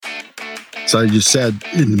So I just said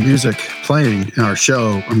in the music playing in our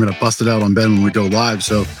show, I'm going to bust it out on Ben when we go live.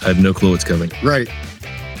 So I have no clue what's coming. Right.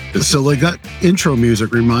 So like that intro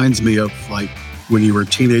music reminds me of like when you were a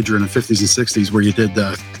teenager in the 50s and 60s where you did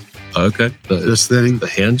this thing. The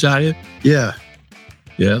hand jive? Yeah.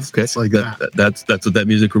 Yeah, okay. It's like that. That's what that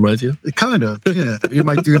music reminds you of? It kind of, yeah. You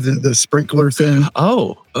might do the sprinkler thing.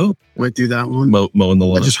 Oh. Might do that one. Mowing the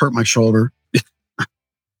lawn. I just hurt my shoulder.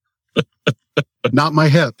 Not my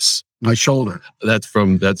hips, my shoulder. That's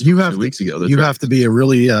 2 weeks ago. You have to be a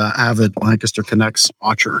really avid Lancaster Connects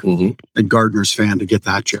watcher and Gardner's fan to get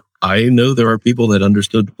that joke. I know there are people that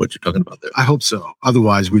understood what you're talking about there. I hope so.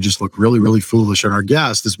 Otherwise, we just look really, really foolish. And our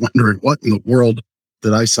guest is wondering, what in the world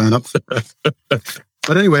did I sign up for?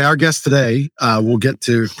 But anyway, our guest today, we'll get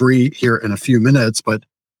to Bree here in a few minutes, but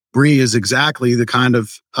Bree is exactly the kind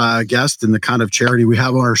of guest and the kind of charity we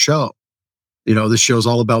have on our show. You know, this show's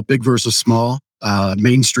all about big versus small,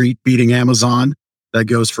 Main Street beating Amazon. That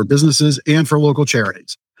goes for businesses and for local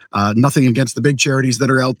charities. Nothing against the big charities that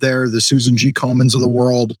are out there, the Susan G. Komens of the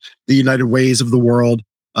world, the United Ways of the world.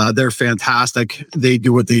 They're fantastic. They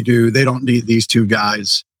do what they do. They don't need these two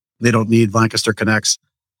guys. They don't need Lancaster Connects.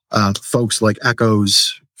 Folks like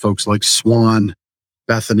Echoes, folks like Swan,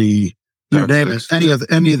 Bethany, you name it. Any of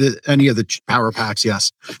the power packs.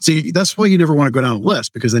 Yes. See, that's why you never want to go down a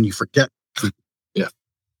list, because then you forget. Yeah.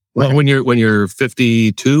 Well, when you're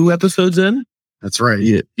 52 episodes in, that's right.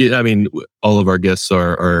 Yeah. I mean, all of our guests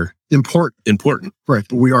are important. Right.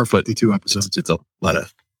 But we are 52 episodes. It's a lot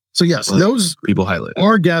of. So yes, those people highlight.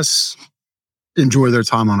 Our guests enjoy their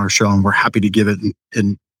time on our show, and we're happy to give it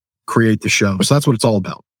and create the show. So that's what it's all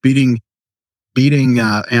about. Beating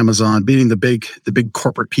Amazon, beating the big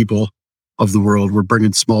corporate people of the world. We're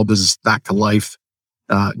bringing small business back to life,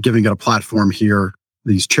 giving it a platform here,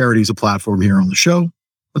 these charities a platform here on the show.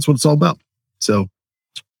 That's what it's all about. So,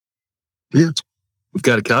 yeah. We've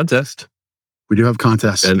got a contest. We do have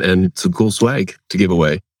contests. And some cool swag to give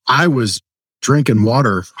away. I was drinking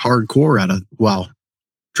water hardcore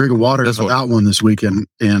drinking water out of that one this weekend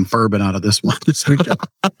and bourbon out of this one this weekend.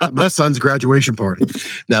 My son's graduation party.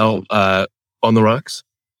 Now, on the rocks?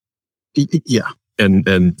 Yeah.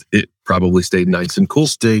 And it probably stayed nice and cool.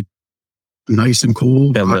 Stayed nice and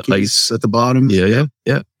cool. And the ice at the bottom. Yeah.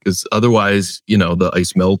 Because otherwise, the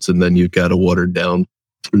ice melts and then you've got a watered down.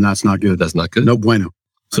 And that's not good. That's not good. No bueno.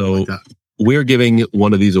 So we're giving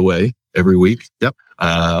one of these away every week. Yep.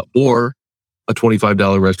 Or a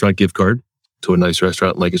 $25 restaurant gift card to a nice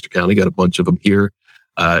restaurant in Lancaster County. Got a bunch of them here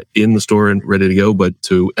in the store and ready to go. But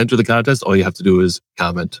to enter the contest, all you have to do is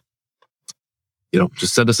comment.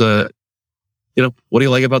 Just send us what do you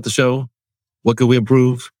like about the show? What could we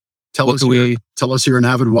improve? Tell us you're an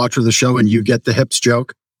avid watcher of the show and you get the hips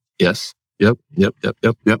joke. Yes. Yep.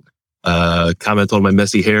 Comment on my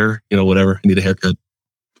messy hair, whatever. I need a haircut.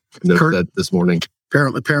 Noticed that this morning.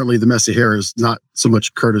 Apparently the messy hair is not so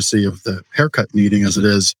much courtesy of the haircut needing as it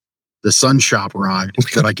is the Sun Shop ride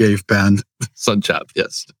that I gave Ben. Sun Shop,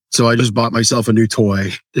 yes. So I just bought myself a new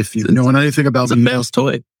toy. If you know anything about the man's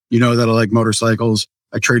toy, you know that I like motorcycles.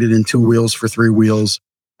 I traded in 2 wheels for 3 wheels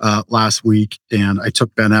last week, and I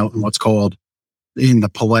took Ben out in what's called in the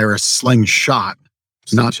Polaris Slingshot,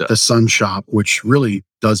 not the Sun Shop, which really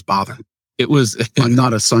does bother me. I'm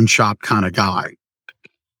not a Sun Shop kind of guy.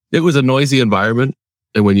 It was a noisy environment,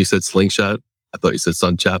 and when you said Slingshot, I thought you said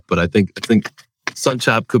Sun Chop, but I think Sun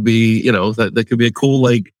Chop could be, that could be a cool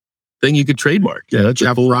thing you could trademark. Yeah, that's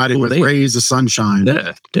Jeff riding with Rays of Sunshine.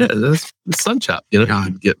 Yeah, that's the Sun Chop.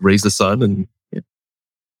 Get Rays the Sun, and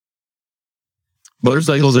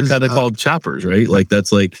motorcycles are kind of called choppers, right? Like that's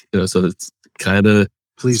so it's kind of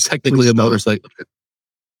technically a motorcycle.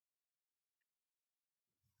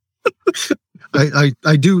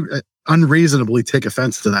 I do unreasonably take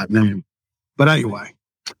offense to that name, but anyway,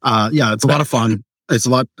 it's a lot of fun. It's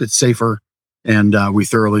safer, and we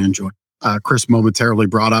thoroughly enjoy. Chris momentarily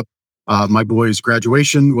brought up my boy's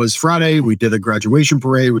graduation was Friday. We did a graduation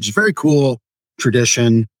parade, which is very cool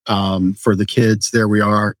tradition for the kids. There we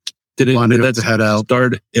are. Did that head out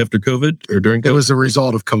start after COVID or during COVID? It was a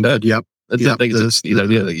result of COVID. Yep.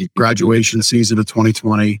 The graduation season of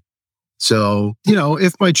 2020. So,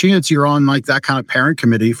 if by chance you're on like that kind of parent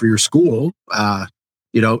committee for your school,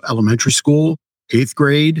 elementary school, 8th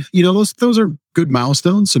grade, those are good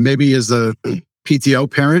milestones. So maybe as a PTO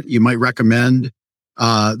parent, you might recommend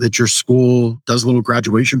that your school does a little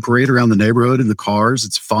graduation parade around the neighborhood in the cars.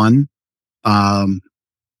 It's fun.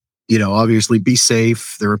 Obviously be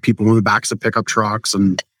safe. There are people in the backs of pickup trucks,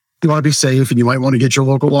 and you want to be safe, and you might want to get your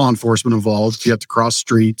local law enforcement involved if you have to cross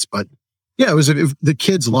streets. But yeah, the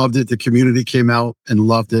kids loved it. The community came out and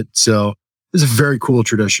loved it. So It's a very cool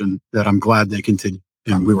tradition that I'm glad they continue.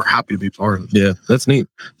 And we were happy to be part of it. Yeah, that's neat.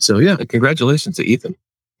 So, yeah. And congratulations to Ethan.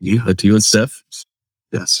 Yeah. To you and Steph.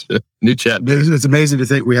 Yes. New chat. It's amazing to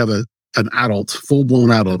think we have an adult,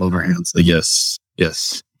 full-blown adult on our hands.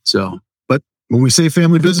 Yes. So, but when we say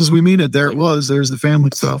family business, we mean it. There it was. There's the family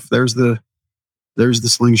stuff. There's the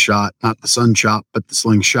slingshot, not the sunshot, but the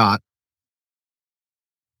slingshot.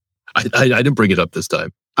 I didn't bring it up this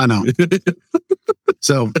time. I know.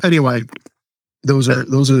 So anyway, those are,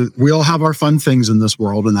 we all have our fun things in this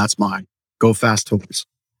world, and that's mine. Go Fast Toys.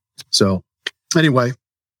 So anyway,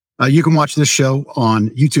 you can watch this show on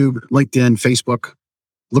YouTube, LinkedIn, Facebook.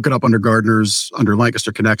 Look it up under Gardeners, under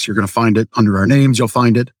Lancaster Connects. You're going to find it under our names. You'll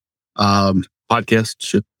find it.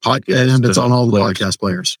 Podcast, and it's on all the podcast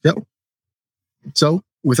players. Yep. So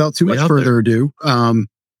without too much further ado,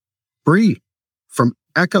 Bree from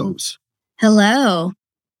Echoes. Hello.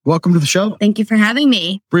 Welcome to the show. Thank you for having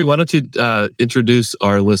me. Bree, why don't you introduce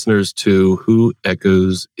our listeners to who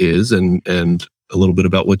Echoes is and a little bit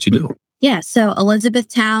about what you do? Yeah, so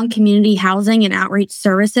Elizabethtown Community Housing and Outreach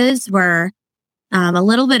Services. We're a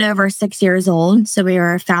little bit over 6 years old. So we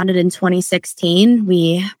were founded in 2016.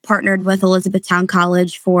 We partnered with Elizabethtown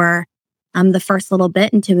College for the first little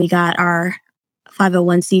bit until we got our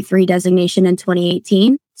 501c3 designation in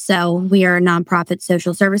 2018. So we are a nonprofit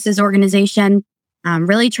social services organization,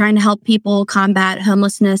 really trying to help people combat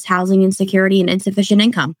homelessness, housing insecurity, and insufficient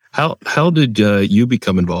income. How did you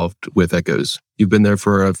become involved with Echoes? You've been there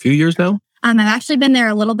for a few years now? I've actually been there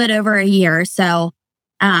a little bit over a year. So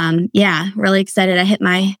really excited. I hit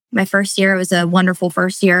my first year. It was a wonderful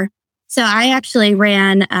first year. So I actually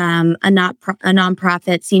ran a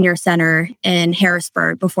nonprofit senior center in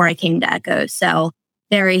Harrisburg before I came to Echoes. So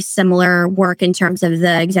very similar work in terms of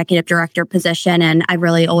the executive director position. And I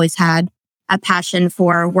really always had a passion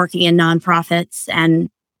for working in nonprofits and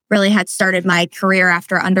really had started my career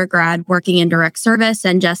after undergrad working in direct service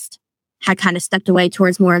and just had kind of stepped away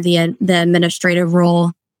towards more of the administrative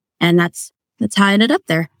role. And that's how I ended up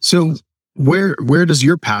there. So where does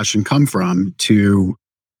your passion come from to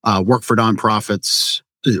work for nonprofits?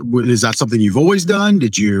 Is that something you've always done?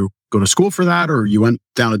 Did you go to school for that, or you went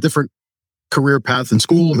down a different career path in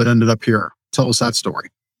school that ended up here? Tell us that story.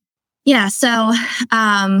 Yeah. So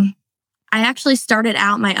I actually started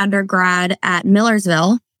out my undergrad at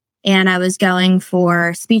Millersville, and I was going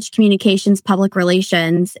for speech communications, public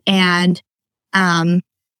relations, and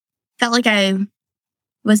felt like I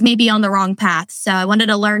was maybe on the wrong path. So I wanted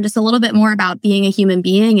to learn just a little bit more about being a human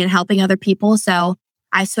being and helping other people. So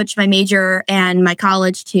I switched my major and my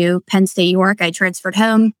college to Penn State, York. I transferred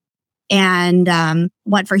home and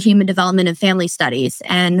went for human development and family studies.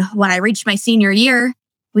 And when I reached my senior year,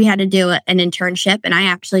 we had to do an internship, and I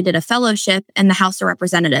actually did a fellowship in the House of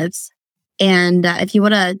Representatives. And if you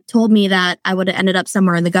would have told me that I would have ended up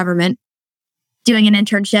somewhere in the government doing an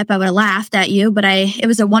internship, I would have laughed at you. But it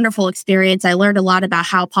was a wonderful experience. I learned a lot about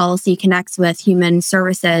how policy connects with human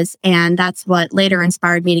services. And that's what later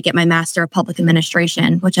inspired me to get my Master of Public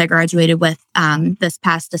Administration, which I graduated with this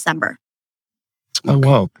past December. Oh,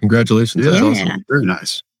 wow. Congratulations. Yeah, That's awesome. awesome. Very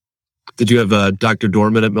nice. Did you have Dr.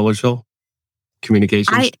 Dorman at Millersville?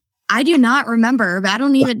 Communications? I do not remember, but I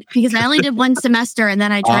don't even, because I only did one semester and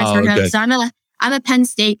then I transferred home. So I'm a Penn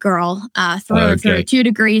State girl, through 2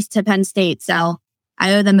 degrees to Penn State. So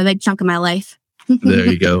I owe them a big chunk of my life. There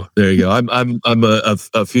you go. I'm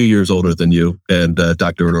a few years older than you, and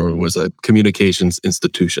Dr. Dorman was a communications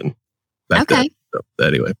institution back then. So,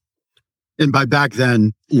 anyway. And by back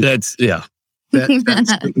then, that's that's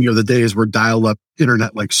the days where dial-up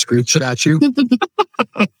internet like screeched at you.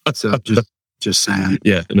 So just saying.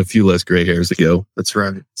 Yeah, and a few less gray hairs ago. That's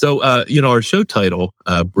right. So, our show title,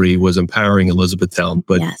 Bree, was Empowering Elizabethtown,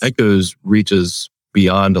 but Yes. Echoes reaches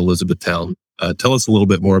beyond Elizabethtown. Tell us a little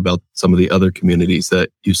bit more about some of the other communities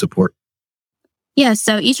that you support. Yeah,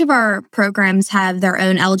 so each of our programs have their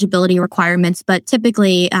own eligibility requirements, but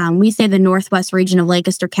typically we say the Northwest region of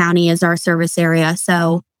Lancaster County is our service area.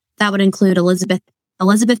 So that would include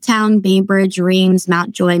Elizabethtown, Bainbridge, Reams,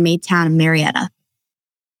 Mountjoy, Maytown, and Marietta.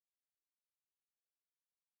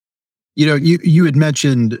 You had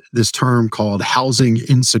mentioned this term called housing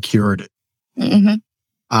insecurity.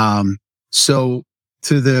 Mm-hmm. So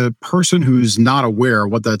to the person who's not aware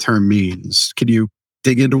what that term means, can you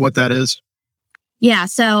dig into what that is? Yeah,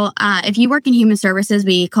 so if you work in human services,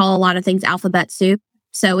 we call a lot of things alphabet soup.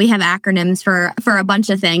 So we have acronyms for a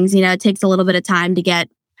bunch of things. It takes a little bit of time to get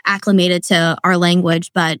acclimated to our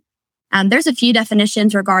language, but there's a few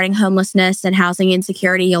definitions regarding homelessness and housing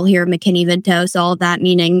insecurity. You'll hear McKinney-Vento, all of that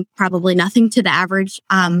meaning probably nothing to the average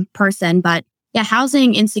person. But yeah,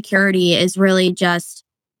 housing insecurity is really just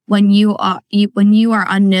when you are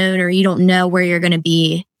unknown or you don't know where you're going to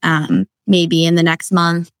be, maybe in the next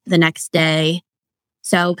month, the next day.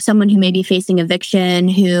 So someone who may be facing eviction,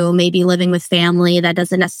 who may be living with family that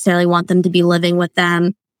doesn't necessarily want them to be living with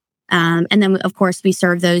them. And then, of course, we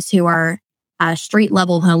serve those who are street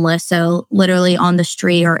level homeless. So literally on the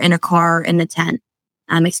street or in a car, in a tent,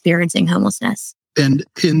 experiencing homelessness. And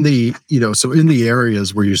in the, so in the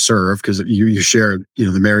areas where you serve, because you shared,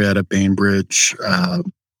 the Marietta, Bainbridge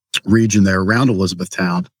region there around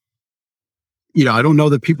Elizabethtown, I don't know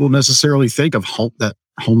that people necessarily think of that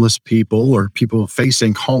homeless people or people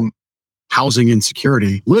facing housing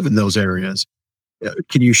insecurity live in those areas.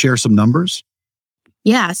 Can you share some numbers?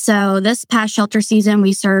 Yeah. So this past shelter season,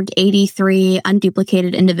 we served 83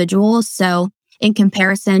 unduplicated individuals. So in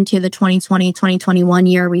comparison to the 2020-2021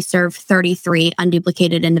 year, we served 33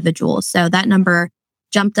 unduplicated individuals. So that number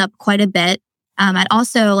jumped up quite a bit. I'd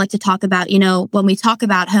also like to talk about, when we talk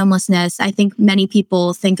about homelessness, I think many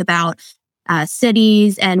people think about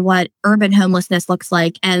cities and what urban homelessness looks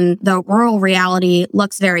like, and the rural reality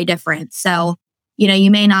looks very different. So,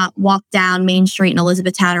 you may not walk down Main Street in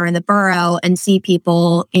Elizabethtown or in the borough and see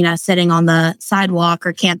people, sitting on the sidewalk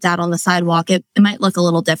or camped out on the sidewalk. It might look a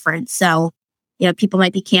little different. So, people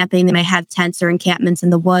might be camping. They might have tents or encampments in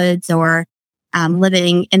the woods or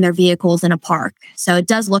living in their vehicles in a park. So it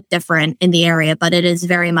does look different in the area, but it is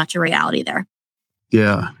very much a reality there.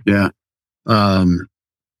 Yeah. Yeah.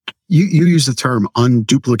 You use the term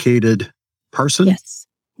unduplicated person? Yes.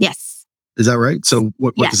 Yes. Is that right? So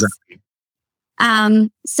what does that mean?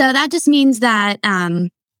 So that just means that an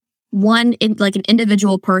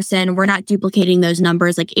individual person, we're not duplicating those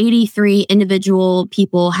numbers. Like 83 individual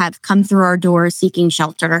people have come through our doors seeking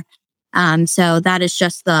shelter. So that is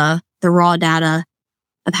just the raw data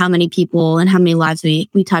of how many people and how many lives we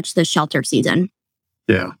touched this shelter season.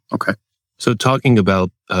 Yeah. Okay. So talking about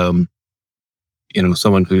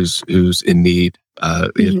someone who's in need,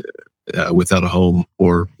 without a home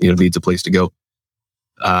or needs a place to go.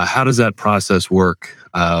 How does that process work?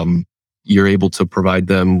 You're able to provide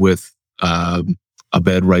them with a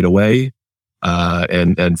bed right away,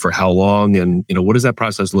 and for how long? And what does that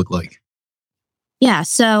process look like? Yeah,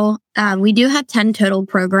 so we do have 10 total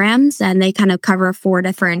programs, and they kind of cover 4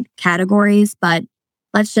 different categories. But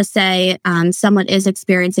let's just say someone is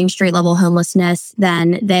experiencing street level homelessness,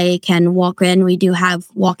 then they can walk in. We do have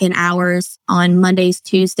walk-in hours on Mondays,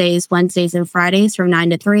 Tuesdays, Wednesdays, and Fridays from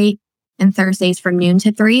 9 to 3, and Thursdays from noon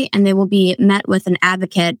to 3. And they will be met with an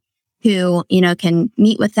advocate who, can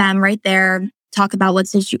meet with them right there, talk about what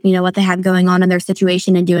they have going on in their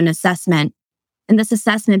situation, and do an assessment. And this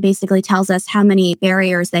assessment basically tells us how many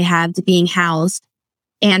barriers they have to being housed.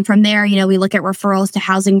 And from there, we look at referrals to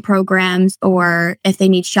housing programs, or if they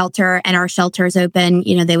need shelter and our shelter is open,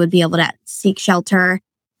 they would be able to seek shelter,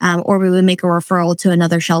 or we would make a referral to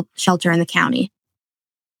another shelter in the county.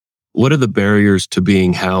 What are the barriers to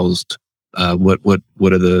being housed? What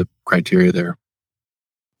are the criteria there?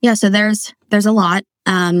 Yeah, so there's a lot.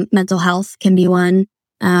 Mental health can be one.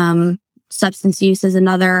 Substance use is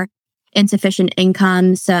another. Insufficient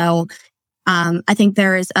income. So I think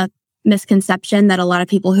there is a misconception that a lot of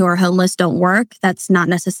people who are homeless don't work. That's not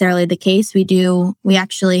necessarily the case. We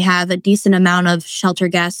actually have a decent amount of shelter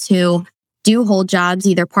guests who do hold jobs,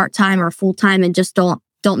 either part-time or full-time, and just don't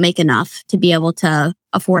make enough to be able to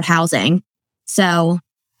afford housing. So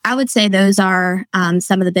I would say those are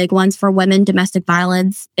some of the big ones. For women, domestic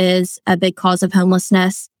violence is a big cause of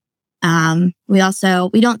homelessness. We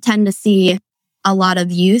don't tend to see a lot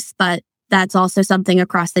of youth, but that's also something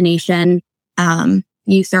across the nation.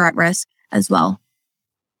 Youth are at risk as well.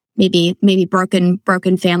 Maybe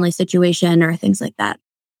broken family situation or things like that.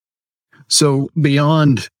 So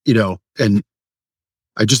beyond, and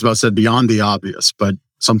I just about said beyond the obvious, but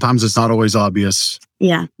sometimes it's not always obvious.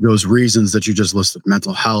 Yeah. Those reasons that you just listed,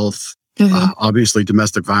 mental health, obviously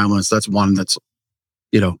domestic violence, that's one that's,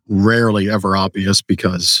 rarely ever obvious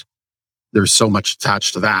because there's so much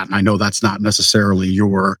attached to that. And I know that's not necessarily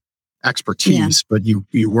your expertise, but you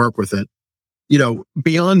work with it.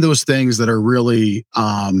 Beyond those things that are really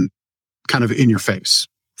kind of in your face,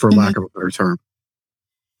 for lack of a better term,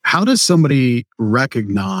 how does somebody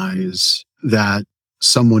recognize that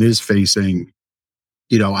someone is facing,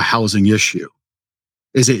 a housing issue?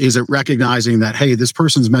 Is it recognizing that, hey, this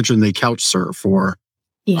person's mentioned they couch surf, or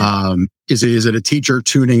is it a teacher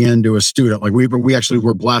tuning into a student? Like we actually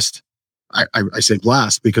were blessed. I say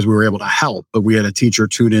blessed because we were able to help, but we had a teacher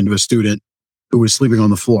tune into a student who was sleeping on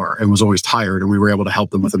the floor and was always tired, and we were able to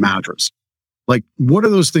help them with a mattress. Like, what are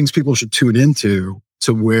those things people should tune into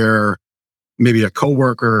to where maybe a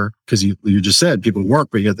coworker, because you just said people work,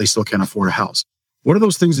 but yet they still can't afford a house. what are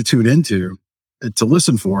those things to tune into, to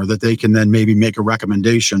listen for, that they can then maybe make a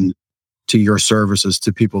recommendation to your services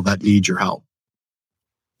to people that need your help?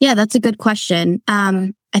 Yeah, that's a good question.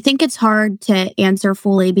 I think it's hard to answer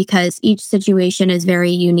fully because each situation is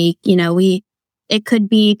very unique. It could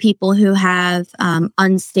be people who have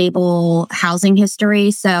unstable housing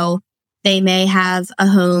history. So they may have a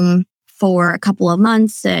home for a couple of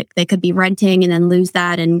months. They could be renting and then lose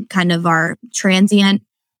that and kind of are transient.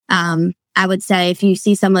 I would say if you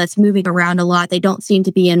see someone that's moving around a lot, they don't seem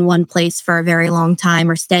to be in one place for a very long time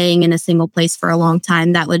or staying in a single place for a long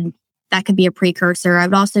time. That could be a precursor. I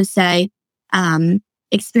would also say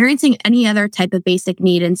experiencing any other type of basic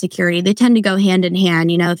need insecurity, they tend to go hand in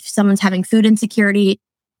hand. If someone's having food insecurity,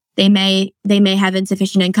 they may have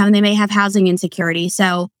insufficient income. They may have housing insecurity.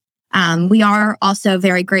 So we are also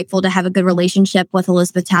very grateful to have a good relationship with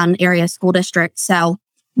Elizabethtown Area School District. So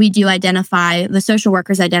we do the social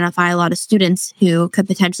workers identify a lot of students who could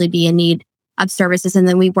potentially be in need of services. And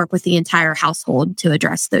then we work with the entire household to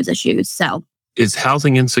address those issues. So is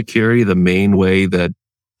housing insecurity the main way that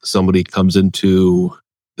somebody comes into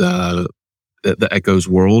the Echoes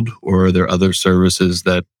world, or are there other services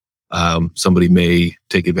that somebody may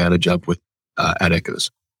take advantage of with at Echoes?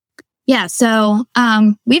 Yeah, so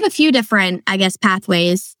we have a few different,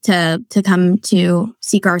 pathways to come to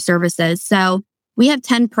seek our services. So we have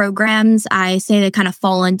 10 programs. I say they kind of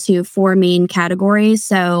fall into 4 main categories.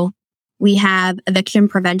 So we have eviction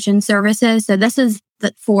prevention services. So this is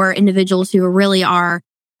for individuals who really are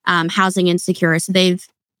housing insecure. So they've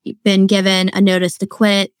been given a notice to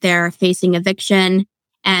quit. They're facing eviction.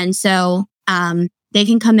 And so they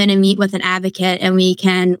can come in and meet with an advocate, and we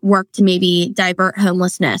can work to maybe divert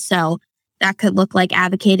homelessness. So that could look like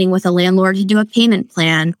advocating with a landlord to do a payment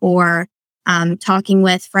plan, or talking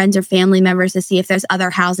with friends or family members to see if there's other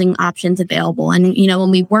housing options available. And,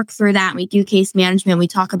 when we work through that, we do case management, we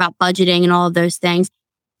talk about budgeting and all of those things.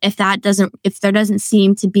 If there doesn't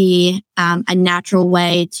seem to be a natural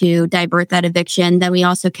way to divert that eviction, then we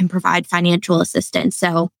also can provide financial assistance.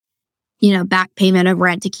 So, back payment of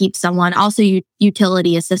rent to keep someone, also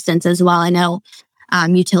utility assistance as well. I know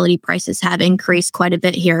utility prices have increased quite a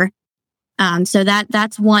bit here. So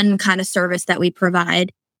that's one kind of service that we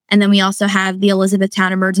provide. And then we also have the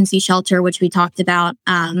Elizabethtown Emergency Shelter, which we talked about.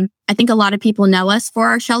 I think a lot of people know us for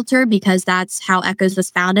our shelter because that's how Echoes was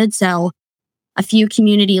founded. So a few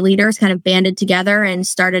community leaders kind of banded together and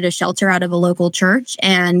started a shelter out of a local church.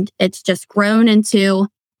 And it's just grown into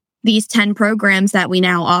these 10 programs that we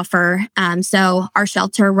now offer. So our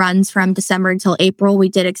shelter runs from December until April. We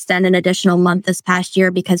did extend an additional month this past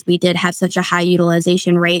year because we did have such a high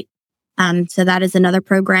utilization rate. So that is another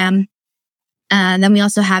program. And then we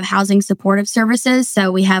also have housing supportive services. So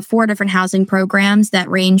we have 4 different housing programs that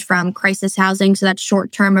range from crisis housing, so that's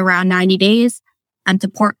short term around 90 days,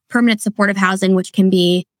 to permanent supportive housing, which can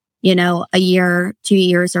be, a year, 2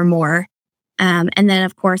 years or more. And then,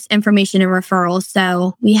 of course, information and referrals.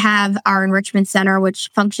 So we have our enrichment center, which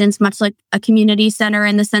functions much like a community center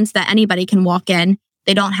in the sense that anybody can walk in.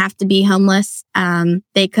 They don't have to be homeless.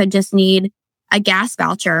 They could just need a gas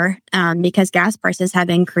voucher because gas prices have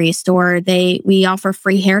increased, or we offer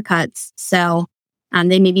free haircuts. So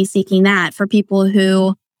they may be seeking that. For people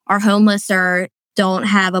who are homeless or don't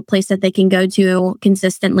have a place that they can go to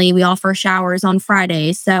consistently, we offer showers on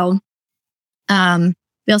Fridays. So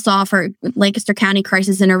we also offer Lancaster County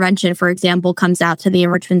Crisis Intervention, for example, comes out to the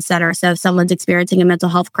enrichment center. So if someone's experiencing a mental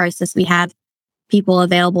health crisis, we have people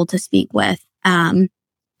available to speak with.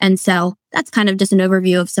 And so that's kind of just an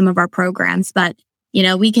overview of some of our programs, but,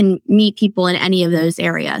 we can meet people in any of those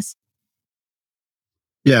areas.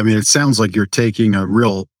 Yeah. I mean, it sounds like you're taking a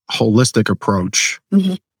real holistic approach,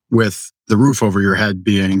 with the roof over your head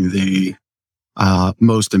being the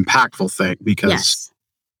most impactful thing, because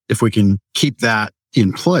if we can keep that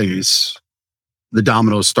in place, the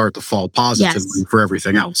dominoes start to fall positively for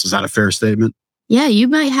everything else. Is that a fair statement? Yeah, you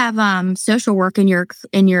might have social work in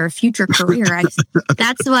your future career.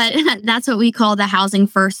 That's what we call the housing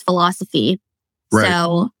first philosophy. Right.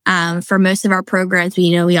 So for most of our programs,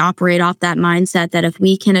 we operate off that mindset that if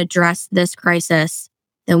we can address this crisis,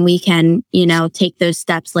 then we can take those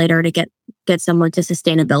steps later to get someone to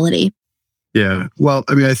sustainability. Yeah. Well,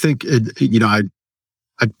 I mean, I think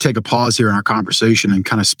I'd take a pause here in our conversation and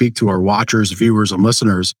kind of speak to our watchers, viewers, and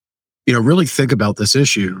listeners. Really think about this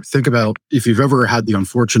issue. Think about if you've ever had the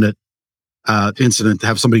unfortunate incident to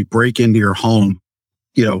have somebody break into your home,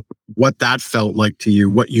 what that felt like to you,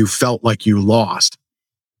 what you felt like you lost,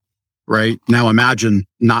 right? Now imagine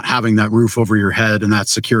not having that roof over your head and that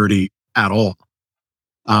security at all.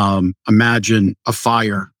 Imagine a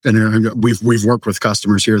fire. And we've worked with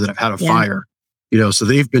customers here that have had a fire So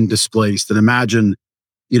they've been displaced. And imagine,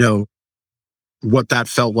 what that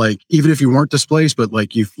felt like, even if you weren't displaced, but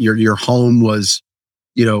like your home was,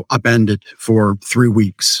 upended for 3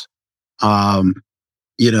 weeks, or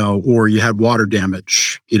you had water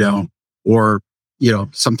damage, or,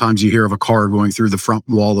 sometimes you hear of a car going through the front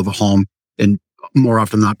wall of a home, and more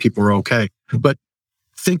often than not, people are okay. But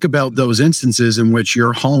think about those instances in which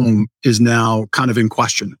your home is now kind of in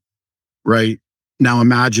question, right? Now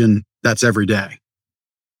imagine that's every day.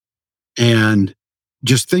 And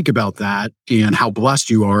just think about that and how blessed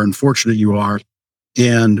you are and fortunate you are.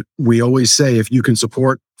 And we always say, if you can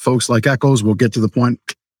support folks like Echoes, we'll get to the point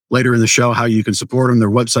later in the show how you can support them. Their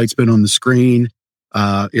website's been on the screen.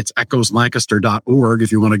 It's echoeslancaster.org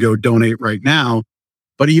if you want to go donate right now.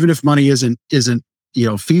 But even if money isn't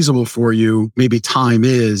feasible for you, maybe time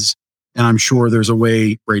is. And I'm sure there's a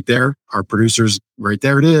way right there. Our producers, right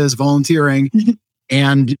there it is, volunteering.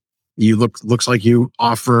 And looks like you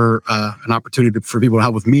offer an opportunity for people to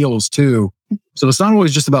help with meals too. So it's not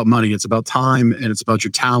always just about money. It's about time, and it's about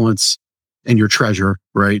your talents and your treasure,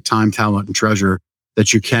 right? Time, talent, and treasure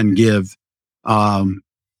that you can give.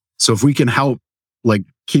 So if we can help, like,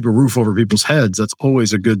 keep a roof over people's heads, that's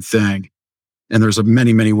always a good thing. And there's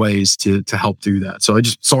many, many ways to help do that. So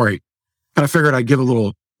kind of figured I'd give a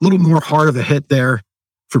little more hard of a hit there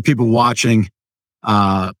for people watching,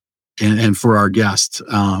 and for our guests,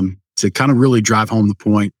 to kind of really drive home the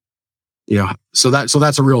point. So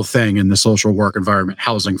that's a real thing in the social work environment.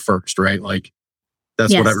 Housing first, right? Like,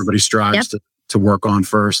 that's what everybody strives to work on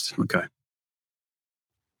first. Okay.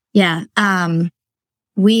 Yeah.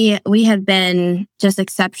 We have been just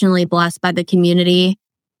exceptionally blessed by the community,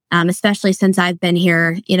 especially since I've been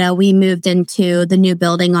here. We moved into the new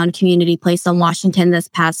building on Community Place on Washington this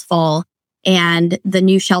past fall, and the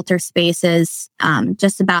new shelter space is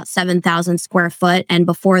just about 7,000 square foot. And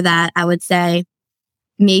before that, I would say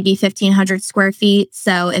maybe 1,500 square feet.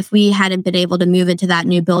 So if we hadn't been able to move into that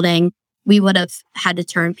new building, we would have had to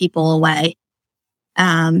turn people away.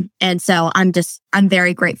 And so I'm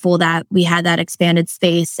very grateful that we had that expanded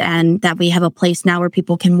space and that we have a place now where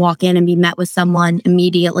people can walk in and be met with someone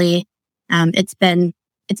immediately. It's been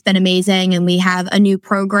amazing. And we have a new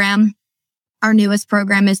program. Our newest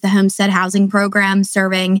program is the Homestead Housing Program,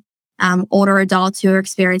 serving older adults who are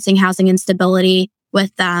experiencing housing instability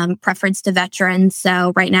with preference to veterans.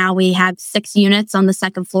 So right now we have 6 units on the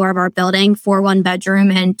second floor of our building, 4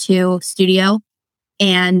 one-bedroom and 2 studio.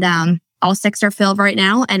 And all 6 are filled right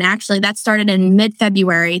now. And actually that started in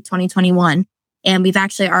mid-February 2021. And we've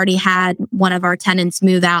actually already had one of our tenants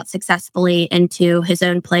move out successfully into his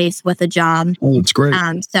own place with a job. Oh, that's great.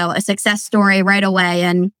 So a success story right away.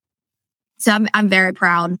 And so I'm very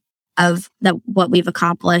proud of what we've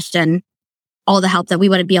accomplished and all the help that we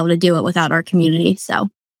wouldn't be able to do it without our community. So,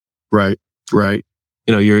 right.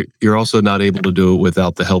 You're also not able to do it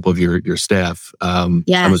without the help of your staff. Yes.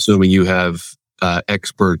 I'm assuming you have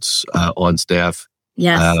experts on staff,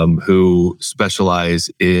 yes, who specialize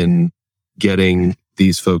in getting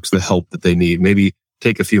these folks the help that they need. Maybe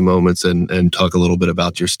take a few moments and talk a little bit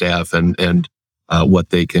about your staff and what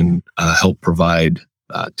they can help provide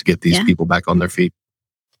to get these people back on their feet.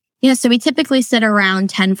 Yeah, so we typically sit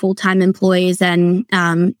around 10 full-time employees and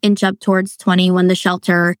inch up towards 20 when the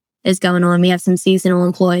shelter is going on. We have some seasonal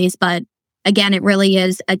employees, but again, it really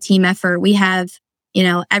is a team effort. We have,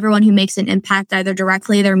 everyone who makes an impact, either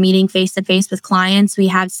directly, they're meeting face-to-face with clients. We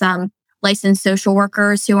have some licensed social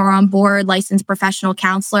workers who are on board, licensed professional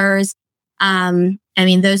counselors.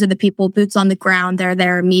 Those are the people, boots on the ground, they're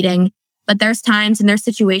there meeting. But there's times and there's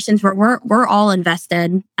situations where we're all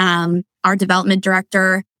invested. Our development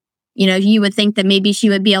director, you would think that maybe she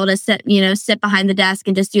would be able to sit behind the desk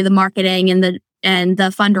and just do the marketing and the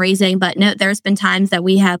fundraising. But no, there's been times that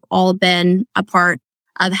we have all been a part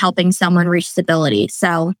of helping someone reach stability.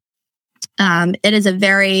 So it is a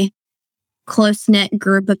very close-knit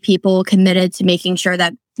group of people committed to making sure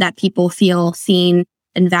that people feel seen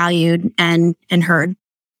and valued and heard.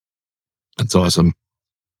 That's awesome.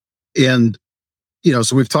 And,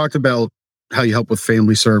 so we've talked about how you help with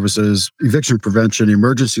family services, eviction prevention,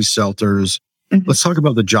 emergency shelters. Mm-hmm. Let's talk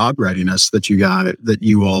about the job readiness that you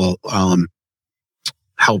all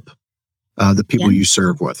help the people you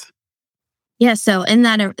serve with. Yeah, so in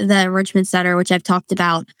the Richmond Center, which I've talked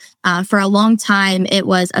about, for a long time, it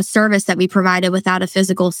was a service that we provided without a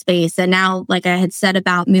physical space. And now, like I had said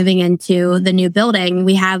about moving into the new building,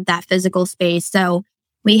 we have that physical space. So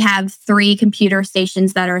we have 3 computer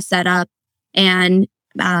stations that are set up, and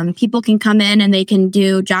people can come in and they can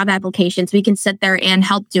do job applications. We can sit there and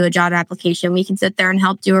help do a job application. We can sit there and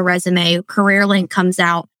help do a resume. CareerLink comes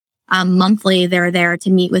out monthly. They're there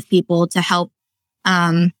to meet with people to help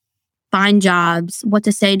find jobs, what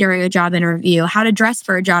to say during a job interview, how to dress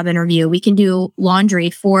for a job interview. We can do laundry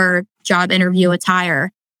for job interview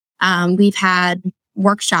attire. We've had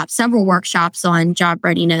several workshops on job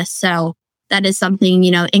readiness. So that is something,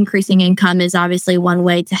 increasing income is obviously one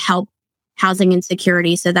way to help housing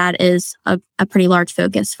insecurity. So that is a pretty large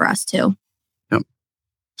focus for us too. Yep.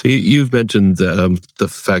 So you've mentioned the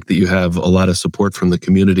fact that you have a lot of support from the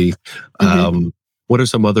community. Mm-hmm. What are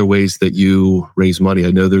some other ways that you raise money?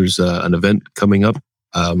 I know there's an event coming up,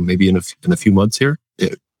 maybe in a few months here.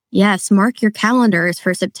 Yes, mark your calendars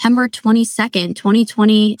for September 22nd,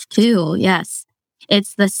 2022. Yes,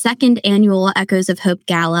 it's the second annual Echoes of Hope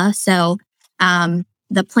Gala. So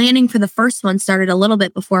the planning for the first one started a little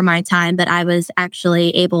bit before my time, but I was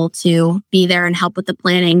actually able to be there and help with the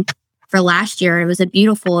planning for last year. It was a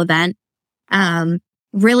beautiful event.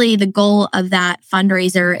 Really, the goal of that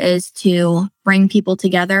fundraiser is to bring people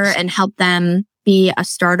together and help them be a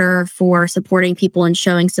starter for supporting people and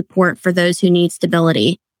showing support for those who need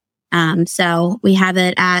stability. So we have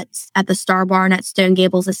it at the Star Barn at Stone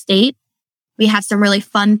Gables Estate. We have some really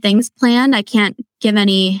fun things planned. I can't give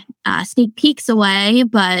any sneak peeks away,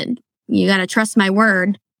 but you got to trust my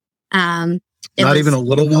word. Not even a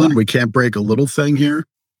little one? We can't break a little thing here?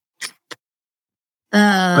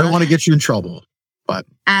 I don't want to get you in trouble. But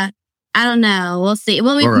I don't know. We'll see.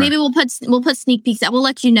 Well, maybe we'll put sneak peeks out. We'll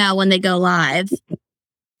let you know when they go live.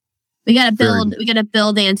 We got to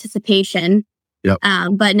build the anticipation. Yep.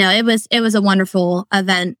 But no, it was a wonderful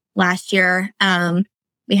event last year.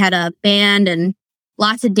 We had a band and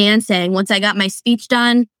lots of dancing. Once I got my speech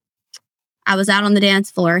done, I was out on the dance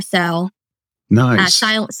floor. So nice.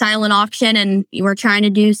 Silent auction, and you were trying to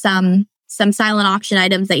do some silent auction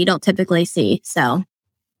items that you don't typically see. So.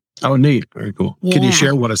 Oh, neat. Very cool. Yeah. Can you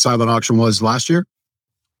share what a silent auction was last year?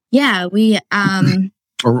 Yeah, we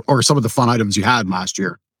or some of the fun items you had last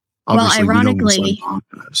year. Obviously, well, ironically,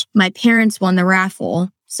 my parents won the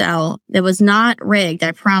raffle, so it was not rigged,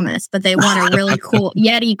 I promise. But they won a really cool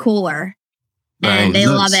Yeti cooler, and they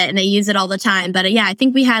love it and they use it all the time. But yeah, I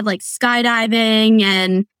think we had like skydiving,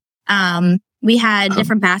 and we had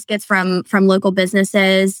different baskets from local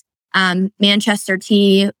businesses. Manchester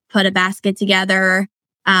Tea put a basket together.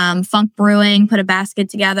 Funk Brewing put a basket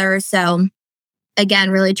together. So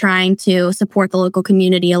again, really trying to support the local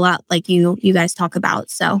community a lot, like you guys talk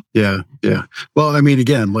about. So yeah. Well, I mean,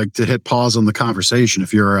 again, like to hit pause on the conversation,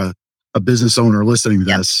 if you're a business owner listening to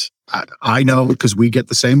this, I know because we get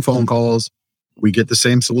the same phone calls, we get the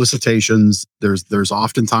same solicitations. There's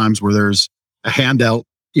often times where there's a handout,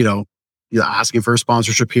 you're asking for a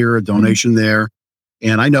sponsorship here, a donation there.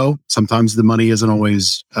 And I know sometimes the money isn't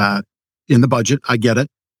always in the budget. I get it.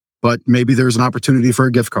 But maybe there's an opportunity for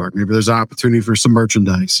a gift card. Maybe there's an opportunity for some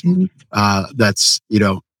merchandise. That's,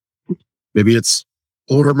 maybe it's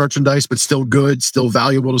older merchandise, but still good, still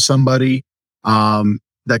valuable to somebody.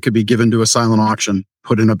 That could be given to a silent auction,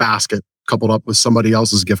 put in a basket, coupled up with somebody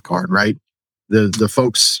else's gift card, right? The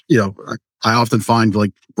folks, I often find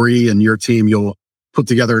like Bree and your team, you'll put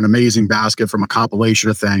together an amazing basket from a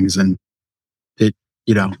compilation of things. And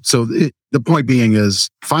the point being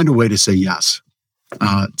is find a way to say yes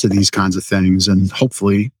to these kinds of things. And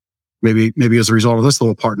hopefully maybe as a result of this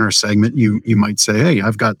little partner segment, you might say, hey,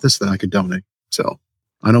 I've got this that I could donate. So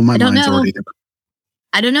I know mind's already there.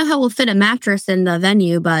 I don't know how we'll fit a mattress in the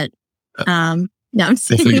venue, but no, I'm we'll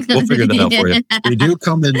figure that out for you.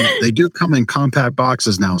 They do come in compact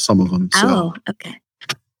boxes now, some of them. So oh, okay.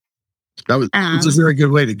 That was a very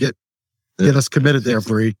good way to get us committed there,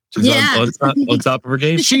 Bree. She's on top of her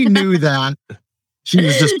game. She knew that. She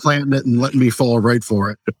was just planting it and letting me fall right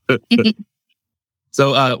for it.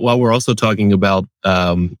 So while we're also talking about,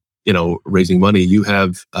 raising money, you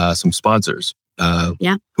have some sponsors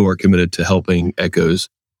who are committed to helping Echoes.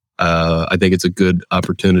 I think it's a good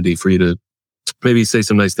opportunity for you to maybe say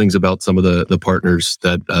some nice things about some of the partners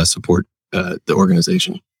that support the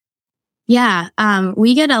organization. Yeah,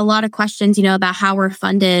 we get a lot of questions, about how we're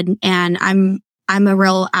funded, and I'm a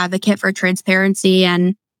real advocate for transparency,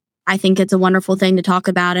 and I think it's a wonderful thing to talk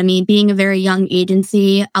about. I mean, being a very young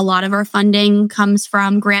agency, a lot of our funding comes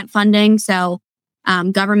from grant funding. So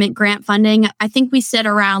government grant funding, I think we sit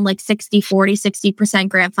around like 60%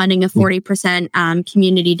 grant funding and 40%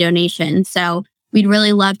 community donation. So we'd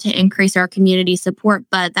really love to increase our community support.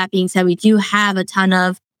 But that being said, we do have a ton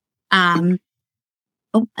of, I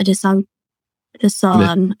just saw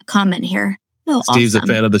a comment here. Oh, Steve's awesome.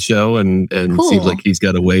 a fan of the show and Cool. seems like he's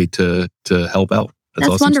got a way to help out. That's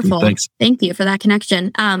awesome, wonderful. Steve. Thanks. Thank you for that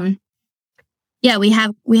connection. We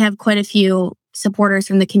have quite a few supporters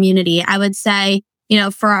from the community. I would say,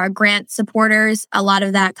 For our grant supporters, a lot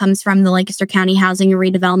of that comes from the Lancaster County Housing and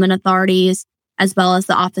Redevelopment Authorities, as well as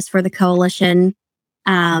the Office for the Coalition.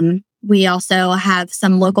 We also have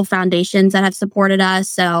some local foundations that have supported us.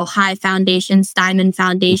 So High Foundation, Steinman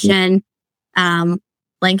Foundation,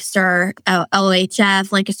 Lancaster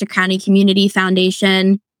LOHF, Lancaster County Community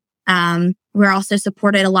Foundation. We're also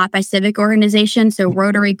supported a lot by civic organizations, so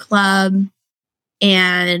Rotary Club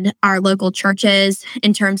and our local churches,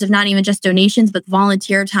 in terms of not even just donations, but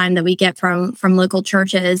volunteer time that we get from local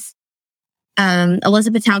churches.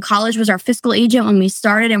 Elizabethtown College was our fiscal agent when we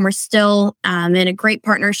started, and we're still in a great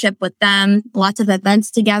partnership with them. Lots of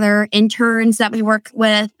events together, interns that we work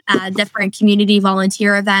with, different community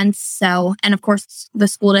volunteer events. So, and of course, the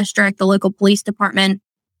school district, the local police department,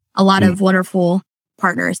 a lot of wonderful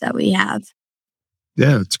partners that we have.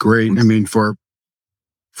 Yeah, it's great. I mean, for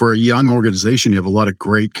a young organization, you have a lot of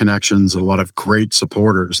great connections, a lot of great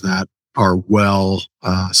supporters that are well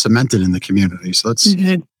cemented in the community. So that's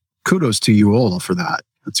kudos to you all for that.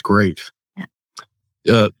 That's great.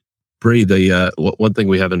 Bree, the one thing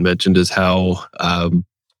we haven't mentioned is how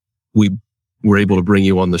we were able to bring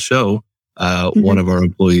you on the show. One of our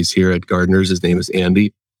employees here at Gardeners, his name is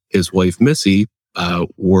Andy. His wife, Missy,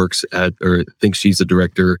 works at, or thinks she's a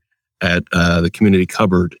director at the Community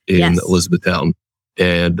Cupboard in Elizabethtown.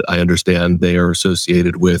 And I understand they are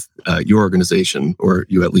associated with your organization, or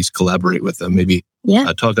you at least collaborate with them. Maybe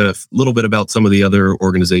talk a little bit about some of the other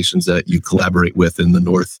organizations that you collaborate with in the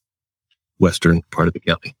northwestern part of the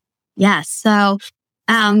county. Yes. So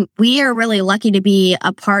we are really lucky to be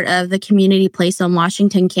a part of the Community Place on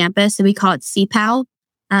Washington campus. So we call it CPOW.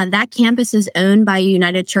 That campus is owned by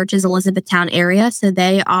United Churches Elizabethtown area. So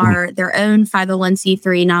they are their own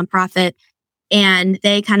 501c3 nonprofit. And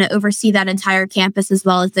they kind of oversee that entire campus, as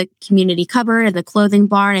well as the community cupboard and the clothing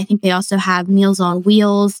barn. I think they also have Meals on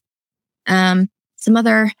Wheels. Some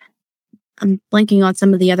other, I'm blanking on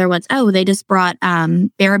some of the other ones. Oh, they just brought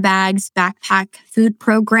Bear Bags backpack food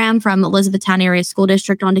program from Elizabethtown Area School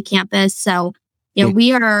District onto campus. So,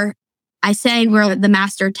 we are, I say we're the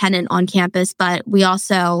master tenant on campus, but we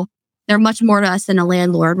also, they're much more to us than a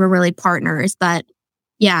landlord. We're really partners. But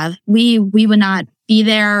yeah, we would not be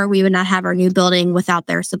there. We would not have our new building without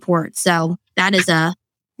their support. So that is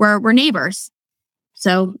we're neighbors.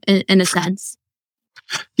 So in a sense.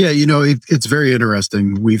 Yeah, it's very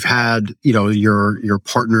interesting. We've had, your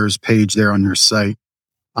partners page there on your site.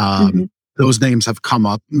 Those names have come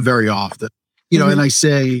up very often. And I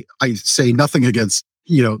say nothing against,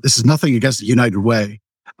 this is nothing against the United Way.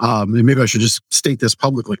 And maybe I should just state this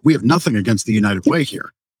publicly. We have nothing against the United Way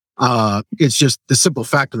here. It's just the simple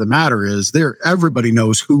fact of the matter is everybody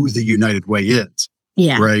knows who the United Way is.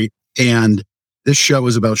 Yeah. Right. And this show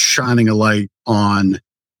is about shining a light on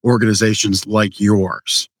organizations like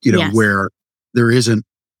yours, where there isn't,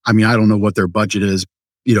 I don't know what their budget is,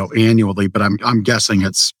 annually, but I'm guessing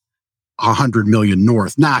it's 100 million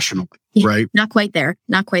north nationally, right? Not quite there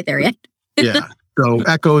yet. Yeah. So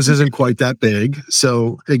Echoes isn't quite that big.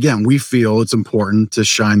 So again, we feel it's important to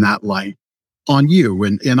shine that light on you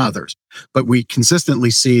and others, but we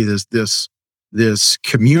consistently see this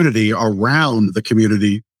community around the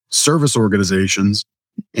community service organizations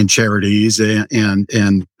and charities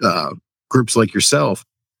and groups like yourself.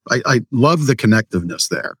 I love the connectiveness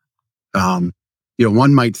there.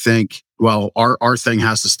 One might think, well, our thing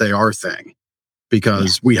has to stay our thing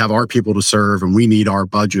because we have our people to serve and we need our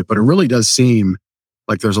budget, but it really does seem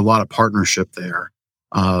like there's a lot of partnership there.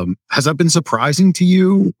 Has that been surprising to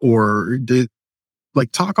you, or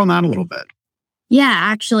talk on that a little bit? Yeah,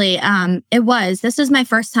 actually, it was. This was my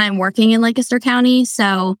first time working in Lancaster County.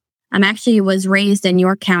 So I actually was raised in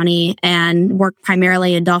York County and worked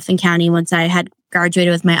primarily in Dauphin County once I had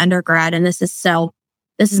graduated with my undergrad. And this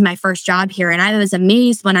is my first job here. And I was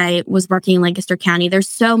amazed when I was working in Lancaster County. There's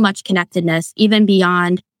so much connectedness, even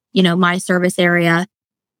beyond, my service area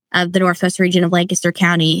of the Northwest region of Lancaster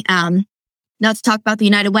County. Not to talk about the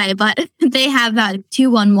United Way, but they have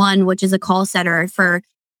 211, which is a call center for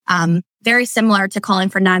very similar to calling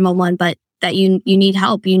for 911, but that you need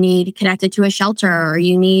help, you need connected to a shelter, or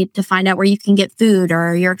you need to find out where you can get food,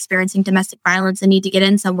 or you're experiencing domestic violence and need to get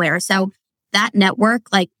in somewhere. So that network,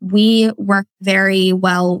 we work very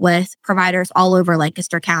well with providers all over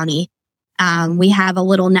Lancaster County. We have a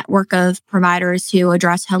little network of providers who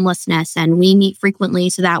address homelessness, and we meet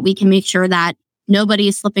frequently so that we can make sure that nobody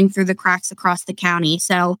is slipping through the cracks across the county.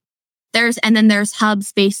 So there's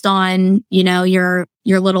hubs based on, your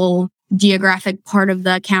little geographic part of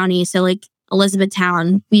the county. So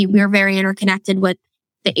Elizabethtown, we're very interconnected with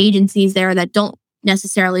the agencies there that don't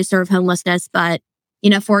necessarily serve homelessness, but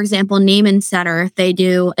For example, Naaman Center, they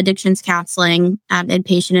do addictions counseling,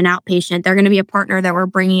 inpatient and outpatient. They're going to be a partner that we're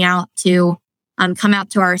bringing out to come out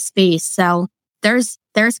to our space. So there's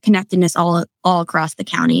connectedness all across the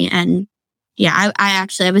county. And yeah,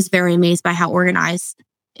 I was very amazed by how organized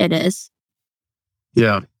it is.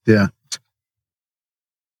 Yeah.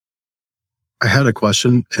 I had a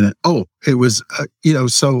question, and it was,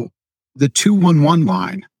 so the 211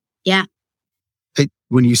 line. Yeah.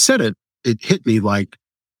 When you said it, it hit me like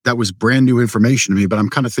that was brand new information to me, but I'm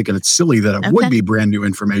kind of thinking it's silly that it would be brand new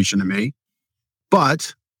information to me.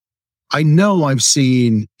 But I know I've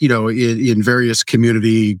seen, in various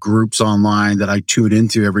community groups online that I tune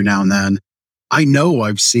into every now and then, I know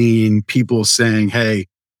I've seen people saying, hey,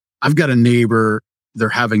 I've got a neighbor, they're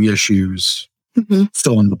having issues,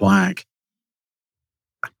 fill in the blank.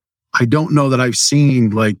 I don't know that I've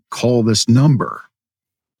seen call this number.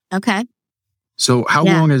 Okay. So how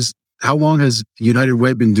long has United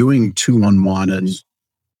Way been doing 211?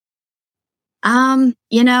 I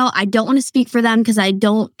don't want to speak for them because I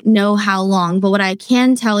don't know how long, but what I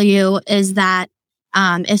can tell you is that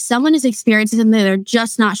if someone is experiencing something, they're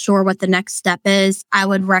just not sure what the next step is, I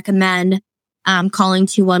would recommend calling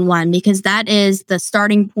 211 because that is the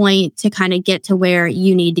starting point to kind of get to where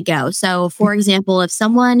you need to go. So, for example, if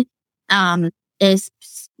someone is,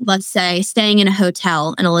 let's say, staying in a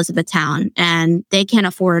hotel in Elizabethtown and they can't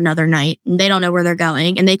afford another night and they don't know where they're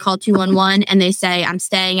going and they call 211 and they say, I'm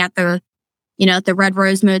staying at the Red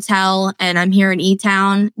Rose Motel and I'm here in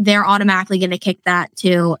E-Town, they're automatically going to kick that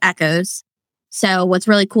to Echoes. So what's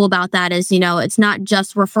really cool about that is, it's not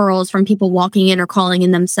just referrals from people walking in or calling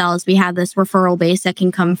in themselves. We have this referral base that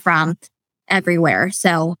can come from everywhere.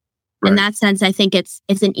 So in that sense, I think it's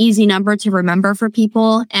an easy number to remember for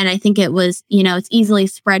people. And I think it was, it's easily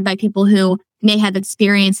spread by people who may have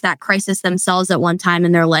experienced that crisis themselves at one time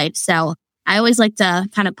in their life. So I always like to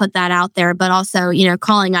kind of put that out there, but also,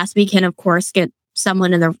 calling us, we can of course get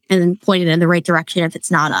someone and pointed in the right direction if it's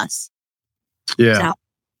not us. Yeah. So.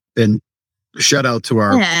 And shout out to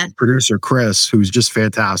our producer, Chris, who's just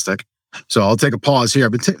fantastic. So I'll take a pause here,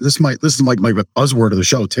 but this is like my buzzword of the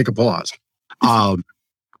show. Take a pause.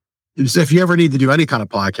 If you ever need to do any kind of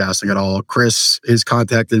podcasting at all, Chris, his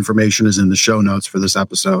contact information is in the show notes for this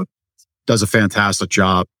episode. Does a fantastic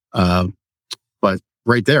job. But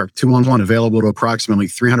right there, 211 available to approximately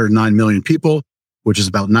 309 million people, which is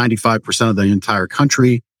about 95% of the entire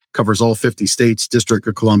country, covers all 50 states, District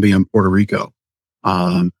of Columbia, and Puerto Rico.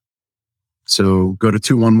 So go to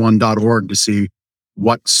 211.org to see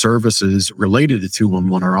what services related to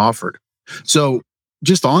 211 are offered. So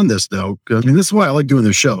just on this though, this is why I like doing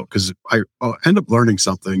this show, because I'll end up learning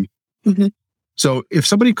something. Mm-hmm. So if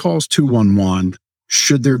somebody calls 211,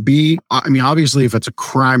 should there be, obviously if it's a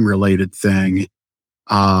crime related thing,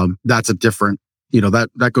 that's a different,